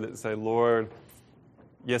 Lord, that say, Lord,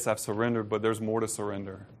 yes, I've surrendered, but there's more to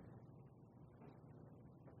surrender.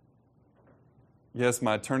 Yes,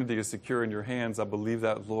 my eternity is secure in Your hands. I believe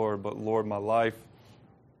that, Lord, but Lord, my life,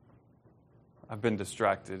 I've been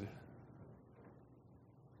distracted.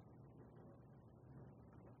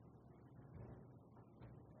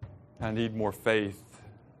 I need more faith.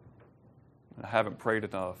 I haven't prayed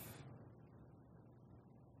enough.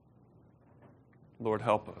 Lord,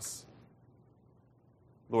 help us.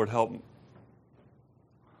 Lord, help.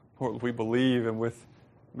 Lord, we believe, and with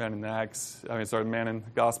man in the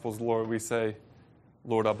Gospels, Lord, we say,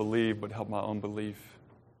 Lord, I believe, but help my unbelief.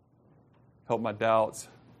 Help my doubts.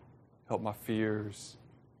 Help my fears.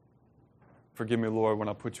 Forgive me, Lord, when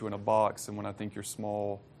I put you in a box and when I think you're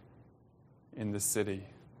small in this city.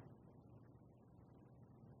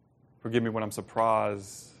 Forgive me when I'm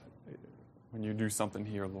surprised when you do something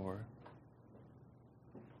here, Lord.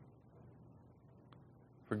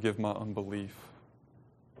 Forgive my unbelief.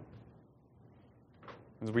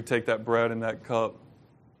 As we take that bread and that cup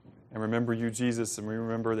and remember you, Jesus, and we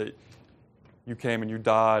remember that you came and you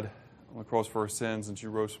died on the cross for our sins and you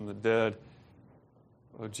rose from the dead,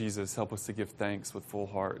 oh, Jesus, help us to give thanks with full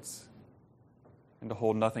hearts and to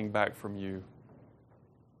hold nothing back from you.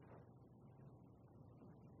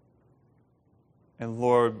 And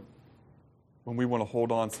Lord, when we want to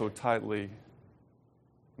hold on so tightly,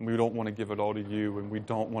 and we don't want to give it all to you, and we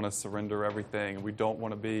don't want to surrender everything, and we don't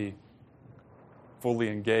want to be fully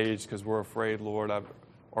engaged because we're afraid, Lord,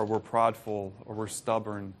 or we're prideful, or we're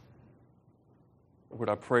stubborn, Lord,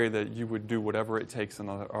 I pray that you would do whatever it takes in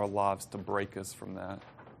our lives to break us from that,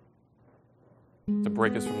 to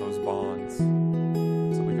break us from those bonds.